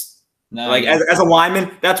 It's as a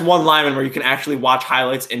lineman, that's one lineman where you can actually watch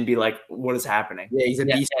highlights and be like, what is happening? Yeah, he's a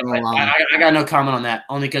beast on the line. I got no comment on that,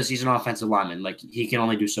 only because he's an offensive lineman. Like, he can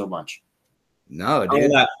only do so much. No, dude.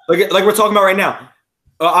 Like we're talking about right now,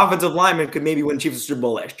 offensive lineman could maybe win Chiefs Super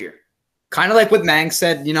Bowl last year. Kind of like what Mang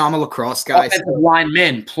said, I'm a lacrosse guy. Offensive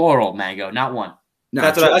linemen, plural, Mango, not one. No,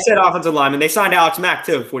 that's what I said, offensive lineman. They signed Alex Mack,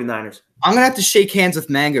 too, 49ers. I'm going to have to shake hands with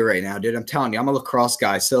Mango right now, dude. I'm telling you, I'm a lacrosse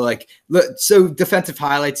guy. So, so defensive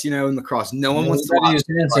highlights, in lacrosse. No one wants to watch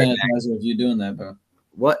if you're doing that, bro.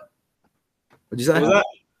 What? What'd you say? What was that?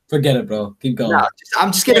 Forget it, bro. Keep going. No,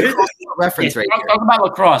 I'm just getting a cross-sport reference right here. Talk about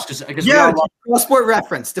lacrosse. Because cross-sport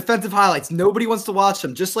reference. Defensive highlights. Nobody wants to watch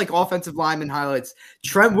them, just like offensive lineman highlights.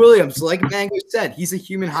 Trent Williams, like Mango said, he's a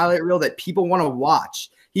human highlight reel that people want to watch.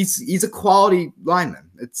 He's a quality lineman.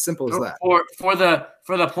 It's simple as that. For the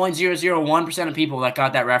 0.001% of people that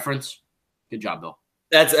got that reference, good job, Bill.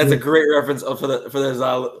 That's a great reference for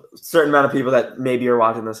those certain amount of people that maybe are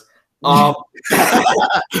watching this. So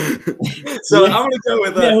I'm gonna go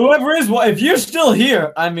with whoever is. If you're still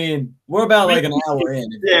here, I mean, we're about like an hour in.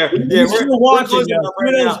 We're still watching.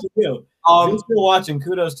 Kudos to you. You're still watching.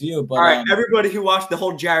 Kudos to you. But all right, everybody who watched the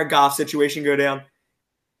whole Jared Goff situation go down.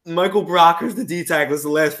 Michael Brockers, the D tackle. This is the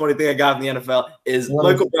last funny thing I got in the NFL is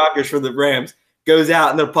Michael Brockers for the Rams goes out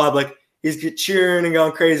in the public. He's cheering and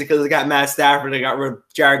going crazy because they got Matt Stafford. They got rid of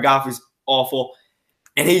Jared Goff, who's awful,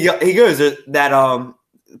 and he goes that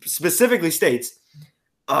specifically states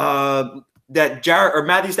that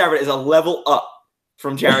Matthew Stafford is a level up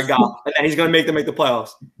from Jared Goff, and that he's going to make them make the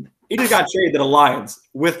playoffs. He just got traded to the Lions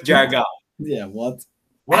with Jared Goff. Yeah, what?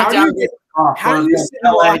 How do you sit in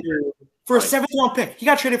the locker for a 7th round pick? He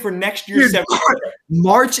got traded for next year's 7th round pick.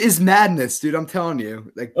 March is madness, dude. I'm telling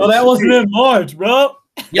you. That wasn't in March, bro.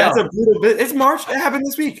 Yeah, that's a brutal bit. It's March. It happened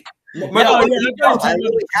this week. It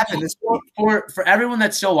happened this week. For everyone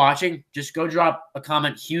that's still watching, just go drop a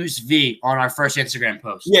comment Hughes V on our first Instagram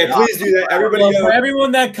post. Yeah, please do that. Everybody, for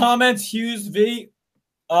everyone that comments Hughes V,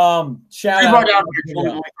 shout out.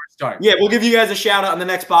 Yeah, we'll give you guys a shout out on the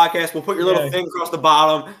next podcast. We'll put your little thing across the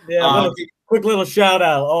bottom. Yeah, quick little shout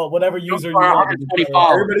out. Oh, whatever user you want.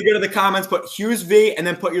 Everybody go to the comments, put Hughes V, and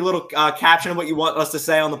then put your little caption of what you want us to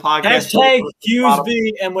say on the podcast. Hashtag Hughes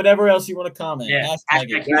V and whatever else you want to comment. Yeah.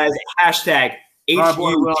 Hashtag HUG.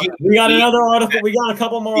 We got another article. We got a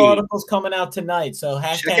couple more articles coming out tonight. So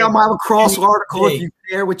check out my lacrosse article if you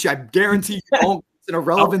care, which I guarantee you won't. It's an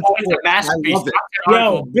irrelevant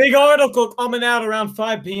Yo, big article coming out around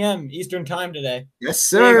 5 p.m. Eastern time today. Yes,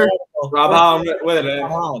 sir. Rob Holland with it,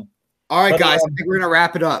 man. All right, guys. I think we're going to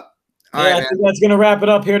wrap it up. I think that's going to wrap it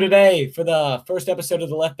up here today for the first episode of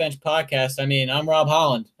the Left Bench Podcast. I mean, I'm Rob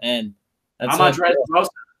Holland, and that's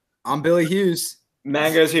I'm Billy Hughes.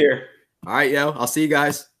 Mango's here. All right, yo. I'll see you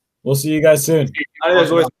guys. We'll see you guys soon.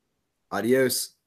 Adios. Adios.